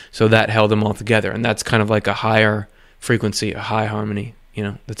important, so that held them all together. And that's kind of like a higher frequency, a high harmony,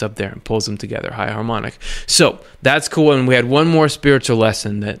 that's up there and pulls them together, high harmonic. So that's cool. And we had one more spiritual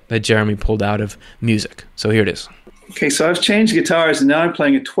lesson that Jeremy pulled out of music. So here it is. Okay, so I've changed guitars and now I'm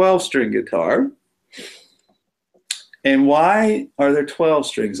playing a 12-string guitar. And why are there 12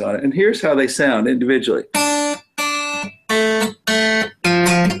 strings on it? And here's how they sound individually.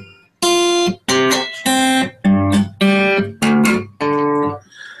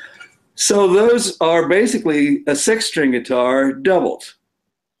 So those are basically a 6-string guitar doubled.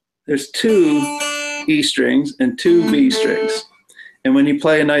 There's 2 E strings and 2 B strings. And when you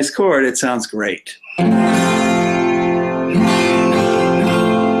play a nice chord, it sounds great.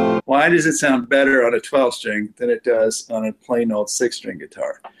 Why does it sound better on a 12-string than it does on a plain old 6-string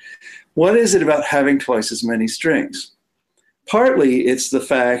guitar? What is it about having twice as many strings? Partly it's the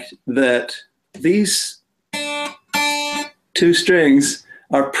fact that these 2 strings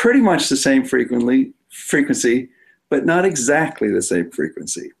are pretty much the same frequency, but not exactly the same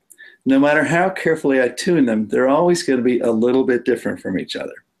frequency. No matter how carefully I tune them, they're always going to be a little bit different from each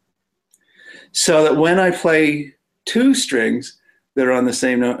other. So that when I play 2 strings that are on the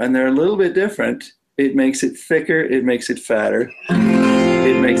same note and they're a little bit different, it makes it thicker, it makes it fatter,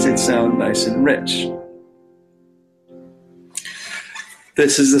 it makes it sound nice and rich.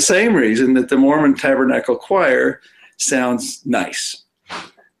 This is the same reason that the Mormon Tabernacle Choir sounds nice.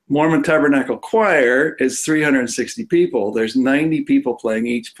 Mormon Tabernacle Choir is 360 people. There's 90 people playing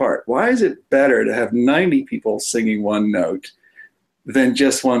each part. Why is it better to have 90 people singing one note than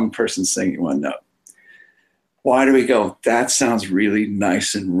just one person singing one note? Why do we go, that sounds really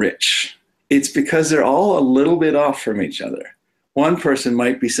nice and rich? It's because they're all a little bit off from each other. One person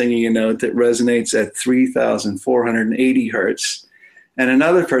might be singing a note that resonates at 3,480 hertz, and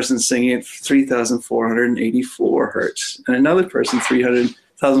another person singing at 3,484 hertz, and another person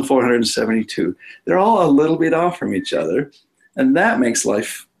 1,472. They're all a little bit off from each other, and that makes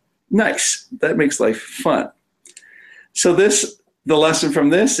life nice. That makes life fun. So the lesson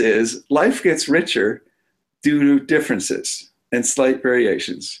from this is life gets richer due to differences and slight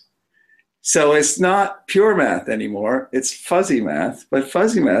variations. So it's not pure math anymore, it's fuzzy math, but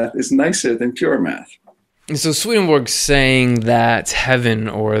fuzzy math is nicer than pure math. And so Swedenborg's saying that heaven,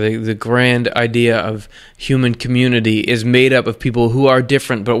 or the grand idea of human community, is made up of people who are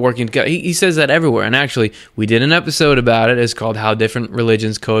different but working together. He says that everywhere. And actually, we did an episode about it. It's called How Different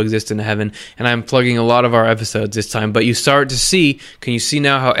Religions Coexist in Heaven. And I'm plugging a lot of our episodes this time. But you start to see, can you see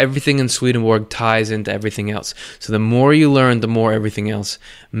now how everything in Swedenborg ties into everything else? So the more you learn, the more everything else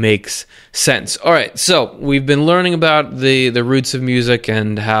makes sense. All right, so we've been learning about the roots of music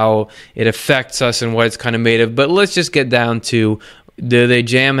and how it affects us and what it's kind of made of. But let's just get down to, do they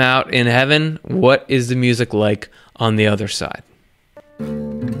jam out in heaven? What is the music like on the other side?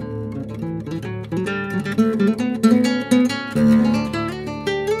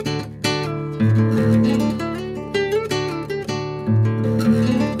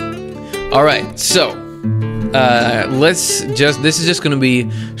 All right, so this is just going to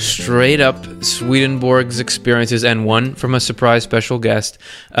be straight up Swedenborg's experiences, and one from a surprise special guest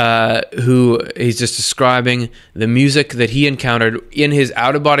who he's just describing the music that he encountered in his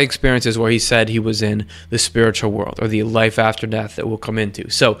out-of-body experiences, where he said he was in the spiritual world or the life after death that we'll come into.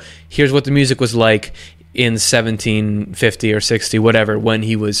 So here's what the music was like in 1750 or 60, whatever, when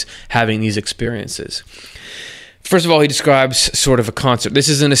he was having these experiences. First of all, he describes sort of a concert. This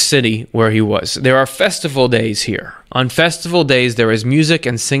is in a city where he was. There are festival days here. On festival days, there is music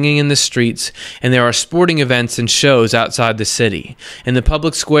and singing in the streets, and there are sporting events and shows outside the city. In the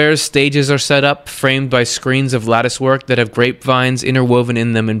public squares, stages are set up, framed by screens of latticework that have grapevines interwoven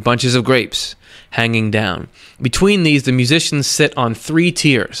in them and bunches of grapes hanging down. Between these, the musicians sit on 3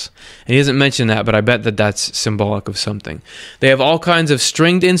 tiers. And he doesn't mention that, but I bet that that's symbolic of something. They have all kinds of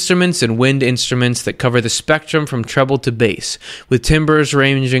stringed instruments and wind instruments that cover the spectrum from treble to bass, with timbres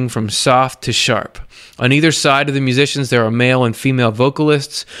ranging from soft to sharp. On either side of the musicians, there are male and female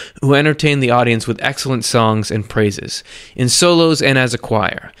vocalists who entertain the audience with excellent songs and praises, in solos and as a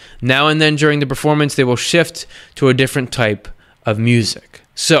choir. Now and then during the performance, they will shift to a different type of music.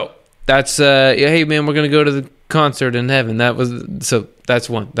 So, that's hey man, we're gonna go to the concert in heaven. That's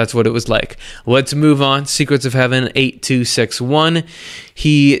one. That's what it was like. Let's move on. Secrets of Heaven 8261.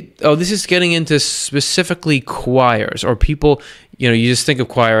 This is getting into specifically choirs or people. You just think of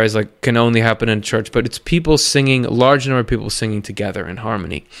choir as like can only happen in church, but it's people singing, a large number of people singing together in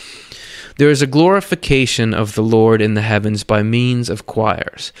harmony. There is a glorification of the Lord in the heavens by means of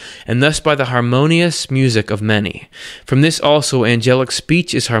choirs, and thus by the harmonious music of many. From this also angelic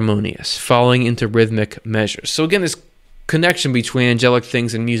speech is harmonious, falling into rhythmic measures. So again, this connection between angelic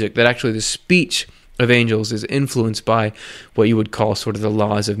things and music, that actually the speech of angels is influenced by what you would call sort of the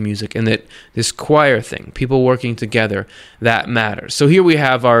laws of music, and that this choir thing, people working together, that matters. So here we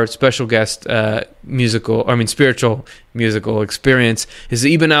have our special guest spiritual musical experience is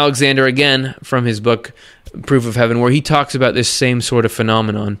Eben Alexander, again from his book Proof of Heaven, where he talks about this same sort of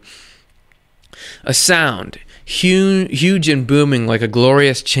phenomenon. A sound, huge and booming like a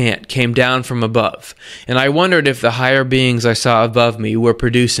glorious chant, came down from above, and I wondered if the higher beings I saw above me were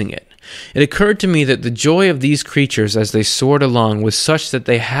producing it. It occurred to me that the joy of these creatures as they soared along was such that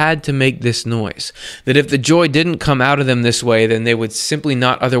they had to make this noise, that if the joy didn't come out of them this way, then they would simply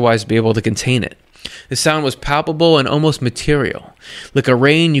not otherwise be able to contain it. The sound was palpable and almost material, like a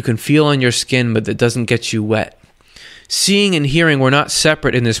rain you can feel on your skin but that doesn't get you wet. Seeing and hearing were not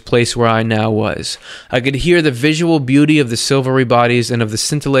separate in this place where I now was. I could hear the visual beauty of the silvery bodies and of the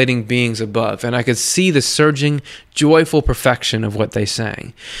scintillating beings above, and I could see the surging, joyful perfection of what they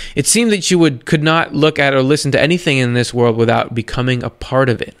sang. It seemed that you could not look at or listen to anything in this world without becoming a part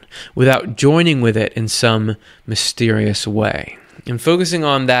of it, without joining with it in some mysterious way. And focusing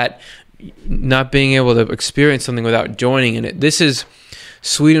on that, not being able to experience something without joining in it, this is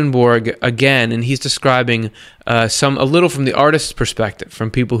Swedenborg again, and he's describing a little from the artist's perspective,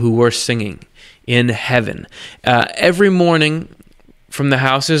 from people who were singing in heaven. Every morning from the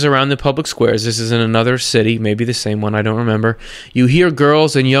houses around the public squares, this is in another city, maybe the same one, I don't remember, you hear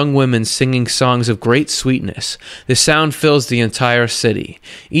girls and young women singing songs of great sweetness. The sound fills the entire city.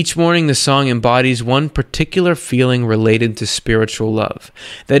 Each morning the song embodies one particular feeling related to spiritual love.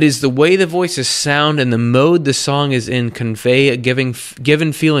 That is, the way the voices sound and the mode the song is in convey a given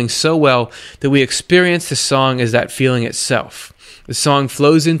feeling so well that we experience the song as that feeling itself. The song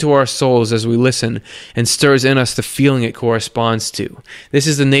flows into our souls as we listen and stirs in us the feeling it corresponds to. This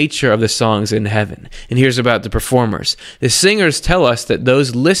is the nature of the songs in heaven. And here's about the performers. The singers tell us that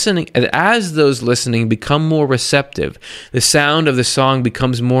as those listening become more receptive, the sound of the song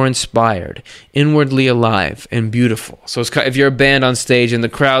becomes more inspired, inwardly alive, and beautiful. So if you're a band on stage and the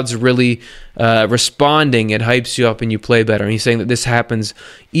crowd's really responding, it hypes you up and you play better. And he's saying that this happens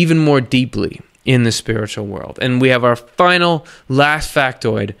even more deeply in the spiritual world. And we have our last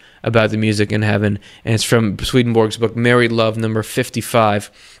factoid about the music in heaven, and it's from Swedenborg's book Married Love, number 55.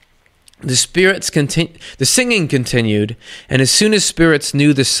 The singing continued, and as soon as spirits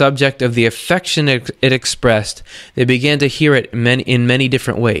knew the subject of the affection it expressed, they began to hear it in many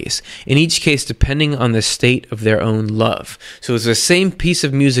different ways, in each case depending on the state of their own love. So it was the same piece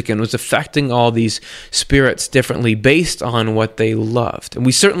of music and was affecting all these spirits differently based on what they loved. And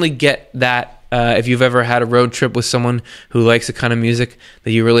we certainly get that. If you've ever had a road trip with someone who likes a kind of music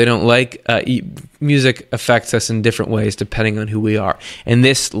that you really don't like, music affects us in different ways depending on who we are. And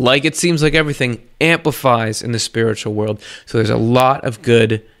this, like it seems like everything, amplifies in the spiritual world. So there's a lot of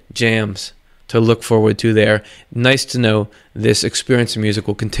good jams to look forward to there. Nice to know this experience of music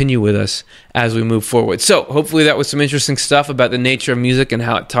will continue with us as we move forward. So hopefully that was some interesting stuff about the nature of music and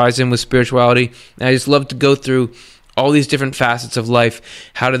how it ties in with spirituality. And I just love to go through all these different facets of life.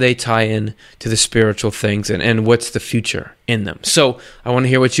 How do they tie in to the spiritual things, and what's the future in them? So I want to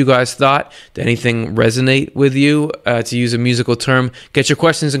hear what you guys thought. Did anything resonate with you, to use a musical term? Get your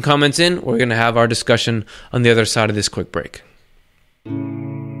questions and comments in. We're going to have our discussion on the other side of this quick break.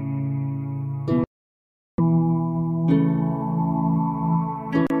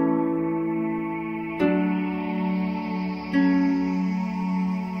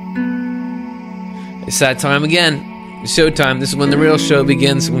 It's that time again. Showtime. This is when the real show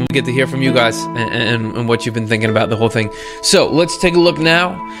begins, when we get to hear from you guys and what you've been thinking about the whole thing. So let's take a look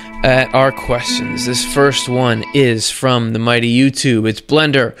now at our questions. This first one is from the mighty YouTube. It's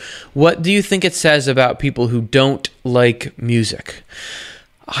Blender. What do you think it says about people who don't like music?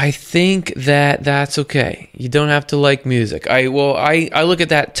 I think that that's okay. You don't have to like music. I look at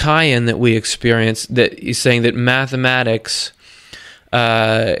that tie-in that we experienced, that is saying that mathematics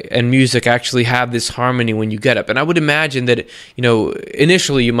and music actually have this harmony when you get up. And I would imagine that,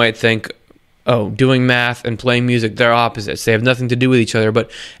 initially you might think, oh, doing math and playing music, they're opposites. They have nothing to do with each other.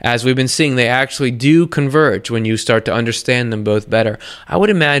 But as we've been seeing, they actually do converge when you start to understand them both better. I would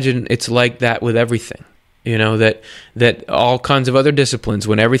imagine it's like that with everything. That all kinds of other disciplines,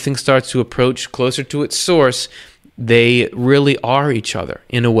 when everything starts to approach closer to its source, they really are each other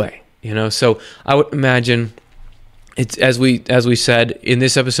in a way. So I would imagine it's as we said in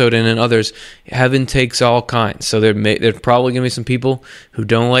this episode and in others, heaven takes all kinds. So there's probably going to be some people who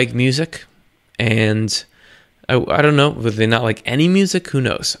don't like music, and I don't know, would they not like any music? Who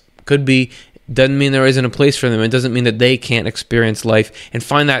knows? Could be. Doesn't mean there isn't a place for them. It doesn't mean that they can't experience life and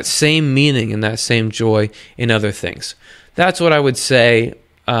find that same meaning and that same joy in other things. That's what I would say.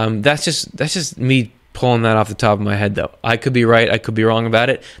 That's just me pulling that off the top of my head, though. I could be right. I could be wrong about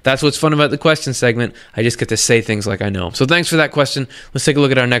it. That's what's fun about the question segment. I just get to say things like I know. So thanks for that question. Let's take a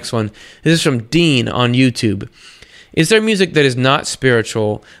look at our next one. This is from Dean on YouTube. Is there music that is not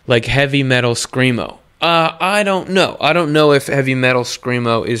spiritual, like heavy metal screamo? I don't know. I don't know if heavy metal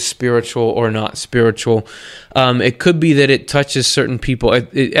screamo is spiritual or not spiritual. It could be that it touches certain people.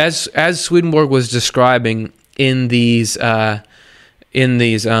 As Swedenborg was describing in these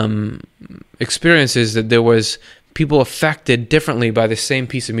experiences, that there was people affected differently by the same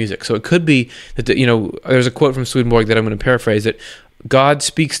piece of music. So it could be that there's a quote from Swedenborg that I'm going to paraphrase, that God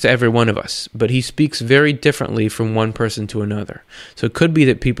speaks to every one of us, but he speaks very differently from one person to another. So it could be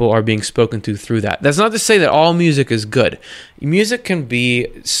that people are being spoken to through that. That's not to say that all music is good. Music can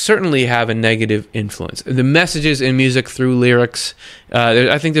certainly have a negative influence. The messages in music through lyrics,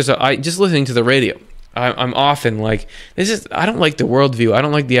 I think just listening to the radio, I'm often like, I don't like the worldview. I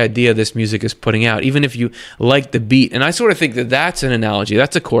don't like the idea this music is putting out, even if you like the beat. And I sort of think that that's an analogy.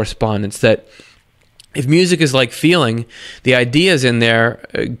 That's a correspondence, that if music is like feeling, the ideas in there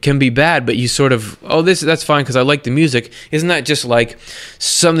can be bad, but you sort of, that's fine because I like the music. Isn't that just like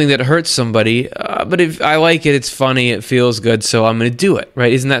something that hurts somebody? But if I like it, it's funny, it feels good, so I'm going to do it,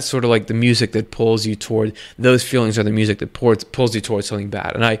 right? Isn't that sort of like the music that pulls you toward those feelings, are the music that pulls you towards something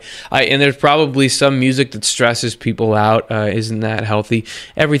bad? And and there's probably some music that stresses people out. Isn't that healthy?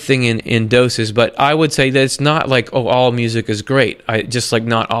 Everything in doses, but I would say that it's not like, all music is great. Just like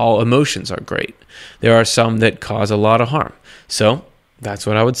not all emotions are great. There are some that cause a lot of harm. So that's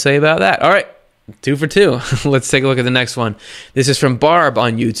what I would say about that. All right, 2 for 2. Let's take a look at the next one. This is from Barb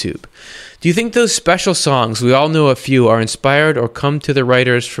on YouTube. Do you think those special songs, we all know a few, are inspired or come to the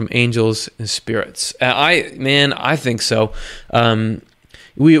writers from angels and spirits? I think so.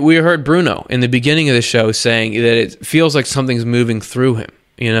 We heard Bruno in the beginning of the show saying that it feels like something's moving through him.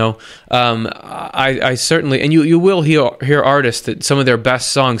 I certainly, and you will hear artists that some of their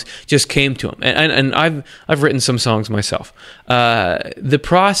best songs just came to them, and I've written some songs myself. The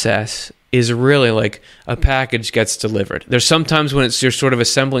process is really like a package gets delivered. There's sometimes when you're sort of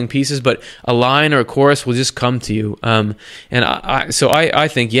assembling pieces, but a line or a chorus will just come to you. And I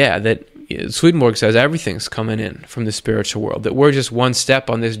think that Swedenborg says everything's coming in from the spiritual world, that we're just one step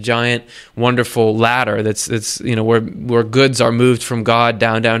on this giant, wonderful ladder that's where goods are moved from God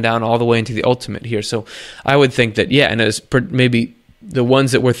down, all the way into the ultimate here. So I would think that, and as maybe the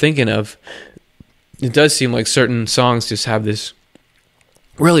ones that we're thinking of, it does seem like certain songs just have this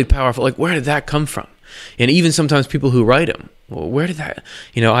really powerful, like, where did that come from? And even sometimes people who write them well, where did that,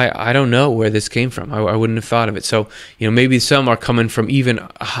 I don't know where this came from. I wouldn't have thought of it. So, maybe some are coming from even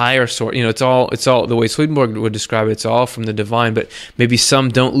a higher source. It's all the way Swedenborg would describe it. It's all from the divine, but maybe some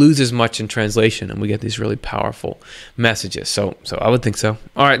don't lose as much in translation, and we get these really powerful messages. So I would think so.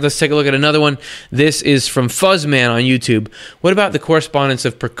 All right, let's take a look at another one. This is from Fuzzman on YouTube. What about the correspondence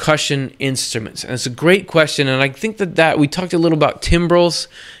of percussion instruments? And it's a great question, and I think that we talked a little about timbrels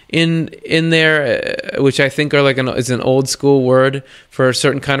in there, which I think are is an old school word for a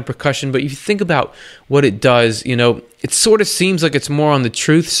certain kind of percussion. But if you think about what it does, it sort of seems like it's more on the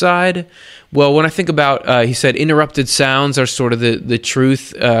truth side. Well, when I think about, he said, interrupted sounds are sort of the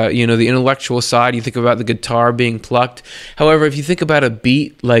truth, the intellectual side. You think about the guitar being plucked. However, if you think about a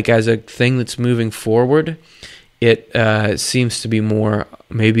beat like as a thing that's moving forward, it seems to be more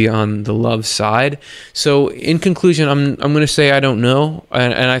maybe on the love side. So in conclusion, I'm going to say I don't know,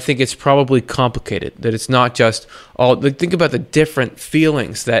 and I think it's probably complicated, that it's not just all, think about the different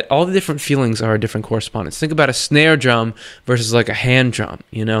feelings, that all the different feelings are a different correspondence. Think about a snare drum versus like a hand drum,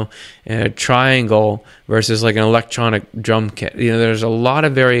 a triangle versus like an electronic drum kit. There's a lot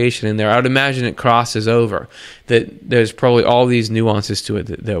of variation in there. I would imagine it crosses over, that there's probably all these nuances to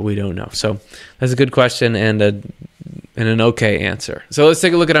it that we don't know. So that's a good question and an okay answer. So let's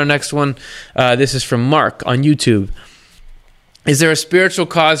take a look at our next one. This is from Mark on YouTube. Is there a spiritual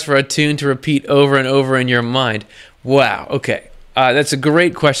cause for a tune to repeat over and over in your mind? Wow. Okay. That's a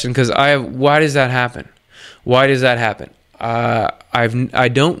great question, because why does that happen? Why does that happen? I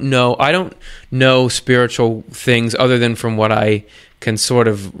don't know. I don't know spiritual things other than from what I can sort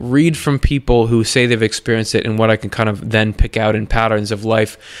of read from people who say they've experienced it, and what I can kind of then pick out in patterns of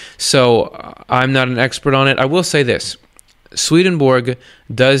life. So I'm not an expert on it. I will say this. Swedenborg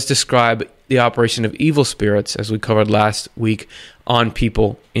does describe the operation of evil spirits, as we covered last week, on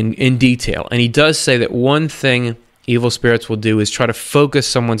people in detail. And he does say that one thing evil spirits will do is try to focus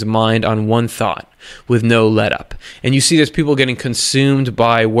someone's mind on one thought with no let up. And you see there's people getting consumed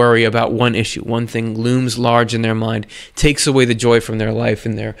by worry about one issue. One thing looms large in their mind, takes away the joy from their life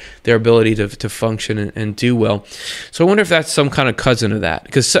and their ability to function and do well. So I wonder if that's some kind of cousin of that.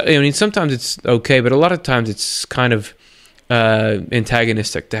 Because, sometimes it's okay, but a lot of times it's kind of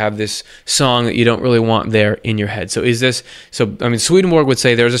antagonistic to have this song that you don't really want there in your head. So Swedenborg would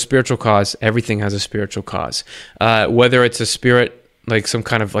say there's a spiritual cause. Everything has a spiritual cause. Whether it's a spirit, like some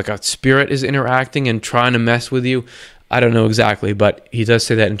kind of like a spirit is interacting and trying to mess with you, I don't know exactly, but he does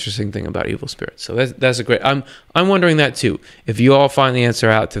say that interesting thing about evil spirits. So that's a great. I'm wondering that too. If you all find the answer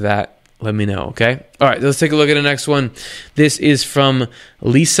out to that, let me know, okay? All right, let's take a look at the next one. This is from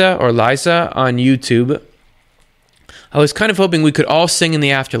Lisa on YouTube. I was kind of hoping we could all sing in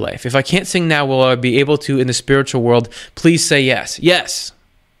the afterlife. If I can't sing now, will I be able to in the spiritual world? Please say yes. Yes.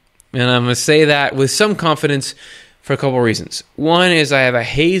 And I'm going to say that with some confidence for a couple of reasons. One is I have a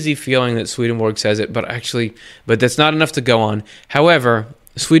hazy feeling that Swedenborg says it, but that's not enough to go on. However,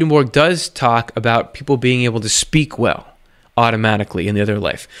 Swedenborg does talk about people being able to speak well automatically in the other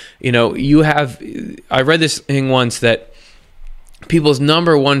life. I read this thing once that people's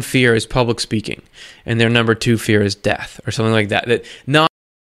number one fear is public speaking, and their number two fear is death, or something like that. That not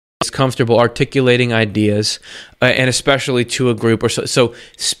is comfortable articulating ideas, and especially to a group or so. So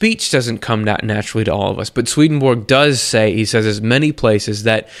speech doesn't come naturally to all of us. But Swedenborg does say, he says, there's many places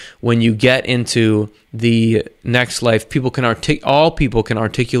that when you get into the next life, all people can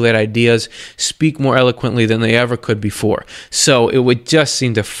articulate ideas, speak more eloquently than they ever could before. So it would just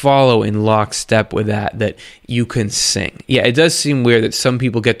seem to follow in lockstep with that you can sing. Yeah, it does seem weird that some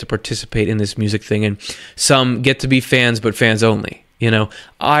people get to participate in this music thing and some get to be fans, but fans only.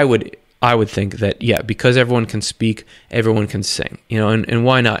 I would think that, yeah, because everyone can speak, everyone can sing, and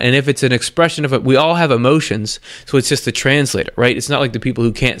why not? And if it's an expression of it, we all have emotions, so it's just the translator, right? It's not like the people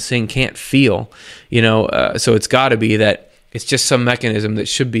who can't sing can't feel, so it's got to be that it's just some mechanism that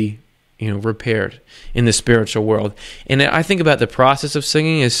should be, repaired in the spiritual world. And I think about the process of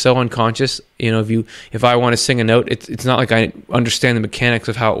singing is so unconscious. If I want to sing a note, it's not like I understand the mechanics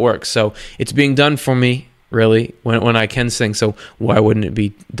of how it works. So it's being done for me, really, when I can sing, so why wouldn't it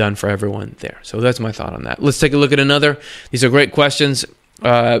be done for everyone there? So that's my thought on that. Let's take a look at another. These are great questions.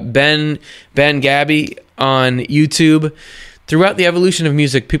 Ben Gabby on YouTube. Throughout the evolution of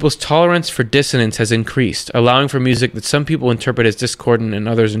music, people's tolerance for dissonance has increased, allowing for music that some people interpret as discordant and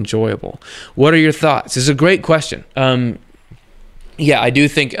others enjoyable. What are your thoughts? This is a great question. I do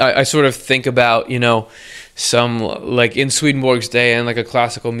think, I sort of think about, some, like in Swedenborg's day and like a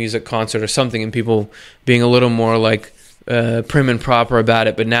classical music concert or something, and people being a little more like prim and proper about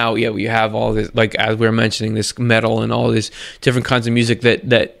it. But now, we have all this, like as we were mentioning, this metal and all these different kinds of music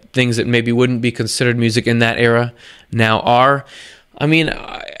that things that maybe wouldn't be considered music in that era now are. I mean,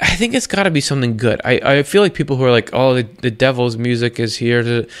 I think it's got to be something good. I feel like people who are like, oh, the devil's music is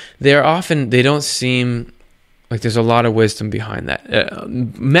here. They don't seem like there's a lot of wisdom behind that.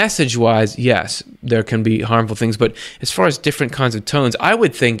 Message-wise, yes, there can be harmful things. But as far as different kinds of tones, I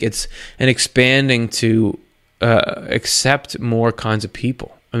would think it's an expanding to accept more kinds of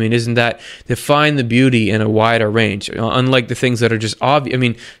people. I mean, isn't that to find the beauty in a wider range? Unlike the things that are just obvious. I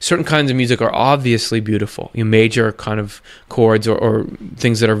mean, certain kinds of music are obviously beautiful. Major kind of chords or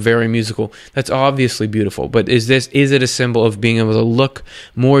things that are very musical. That's obviously beautiful. But is it a symbol of being able to look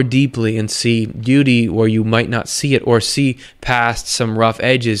more deeply and see beauty where you might not see it, or see past some rough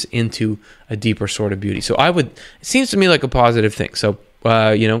edges into a deeper sort of beauty? So it seems to me like a positive thing. So,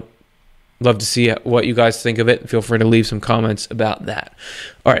 love to see what you guys think of it. Feel free to leave some comments about that.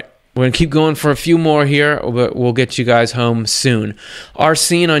 All right, we're going to keep going for a few more here, but we'll get you guys home soon.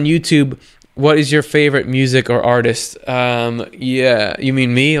 Arsene on YouTube, what is your favorite music or artist? Yeah, you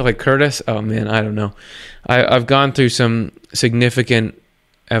mean me, like Curtis? Oh, man, I don't know. I've gone through some significant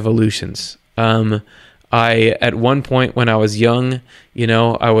evolutions. At one point when I was young,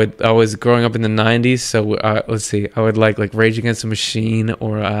 I was growing up in the 90s, so let's see, I would like Rage Against the Machine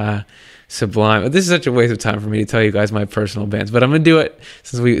or Sublime. This is such a waste of time for me to tell you guys my personal bands, but I'm gonna do it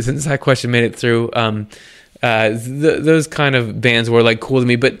since that question made it through. Those kind of bands were like cool to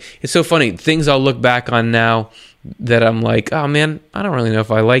me, but it's so funny, things I'll look back on now that I'm like, oh man, I don't really know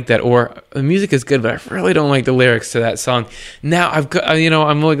if I like that, or the music is good, but I really don't like the lyrics to that song. Now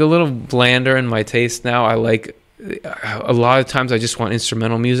I'm like a little blander in my taste now. I like, a lot of times I just want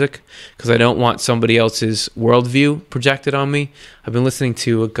instrumental music because I don't want somebody else's worldview projected on me. I've been listening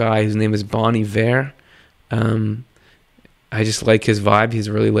to a guy whose name is Bon Iver. I just like his vibe. He's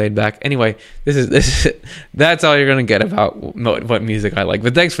really laid back. Anyway, that's all you're going to get about what music I like.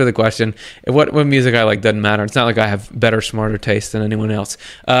 But thanks for the question. What music I like doesn't matter. It's not like I have better, smarter taste than anyone else.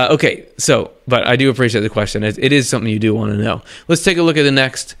 Okay, but I do appreciate the question. It is something you do want to know. Let's take a look at the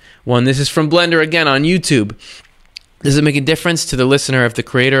next one. This is from Blender again on YouTube. Does it make a difference to the listener if the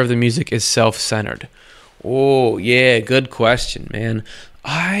creator of the music is self-centered? Oh, yeah, good question, man.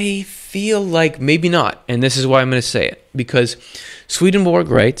 I feel like maybe not, and this is why I'm going to say it. Because Swedenborg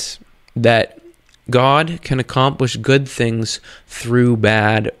writes that God can accomplish good things through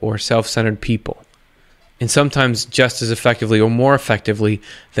bad or self-centered people, and sometimes just as effectively or more effectively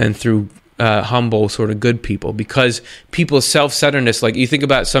than through humble sort of good people, because people's self-centeredness, like you think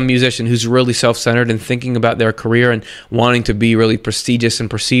about some musician who's really self-centered and thinking about their career and wanting to be really prestigious and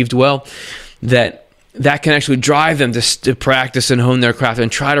perceived well, that can actually drive them to practice and hone their craft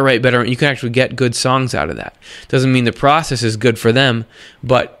and try to write better. And you can actually get good songs out of that. Doesn't mean the process is good for them,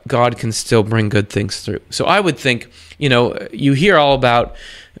 but God can still bring good things through. So I would think, you hear all about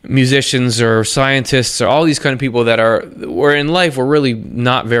musicians or scientists or all these kind of people that were in life were really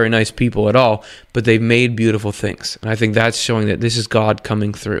not very nice people at all, but they've made beautiful things. And I think that's showing that this is God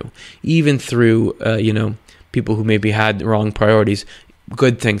coming through, even through, people who maybe had the wrong priorities.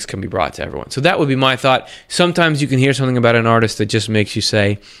 Good things can be brought to everyone. So that would be my thought. Sometimes you can hear something about an artist that just makes you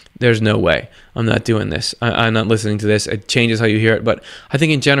say, there's no way. I'm not doing this. I'm not listening to this. It changes how you hear it. But I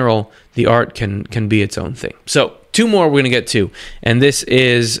think in general, the art can be its own thing. So 2 more we're going to get to. And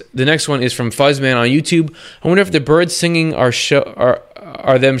the next one is from Fuzzman on YouTube. I wonder if the birds singing are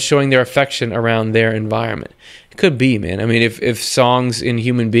them showing their affection around their environment. It could be, man. I mean, if songs in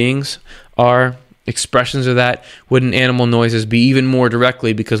human beings are expressions of that, wouldn't animal noises be even more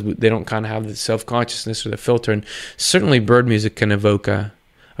directly, because they don't kind of have the self-consciousness or the filter? And certainly bird music can evoke a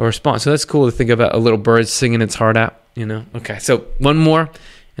response. So that's cool to think about a little bird singing its heart out, Okay, so 1 more,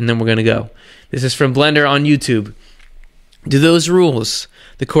 and then we're going to go. This is from Blender on YouTube. Do those rules,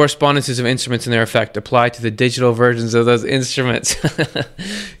 the correspondences of instruments and their effect, apply to the digital versions of those instruments?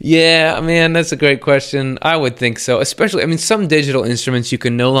 Yeah, man, that's a great question. I would think so. Especially, some digital instruments you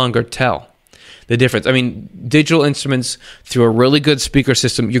can no longer tell the difference. Digital instruments, through a really good speaker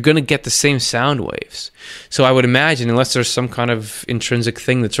system, you're going to get the same sound waves. So I would imagine, unless there's some kind of intrinsic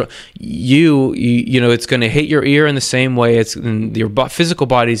thing that's wrong, it's going to hit your ear in the same way. Your physical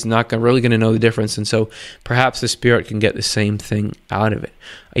body's not really going to know the difference, and so perhaps the spirit can get the same thing out of it.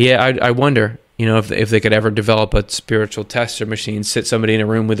 Yeah, I wonder. If they could ever develop a spiritual tester machine, sit somebody in a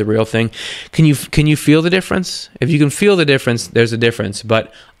room with the real thing. Can you feel the difference? If you can feel the difference, there's a difference.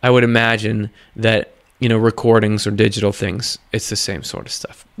 But I would imagine that recordings or digital things. It's the same sort of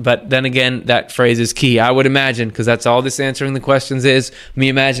stuff. But then again, that phrase is key, I would imagine, because that's all this answering the questions is, me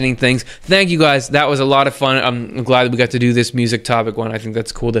imagining things. Thank you guys. That was a lot of fun. I'm glad that we got to do this music topic one. I think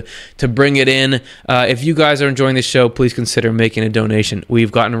that's cool to bring it in. If you guys are enjoying this show, please consider making a donation.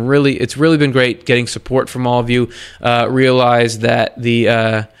 We've gotten it's really been great getting support from all of you. Realize that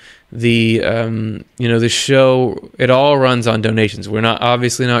the show, it all runs on donations. We're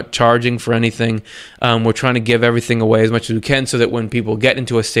obviously not charging for anything. We're trying to give everything away as much as we can so that when people get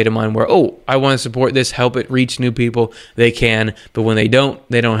into a state of mind where, I want to support this, help it reach new people, they can. But when they don't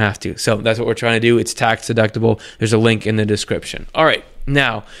have to. So that's what we're trying to do. It's tax deductible. There's a link in the description. All right.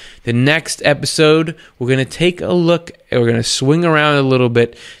 Now, the next episode, we're going to take a look, we're going to swing around a little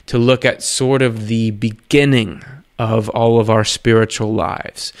bit to look at sort of the beginning of all of our spiritual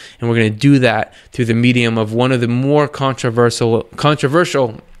lives. And we're going to do that through the medium of one of the more controversial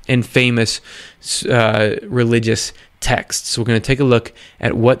and famous religious texts. So we're going to take a look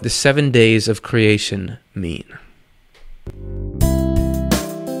at what the 7 days of creation mean.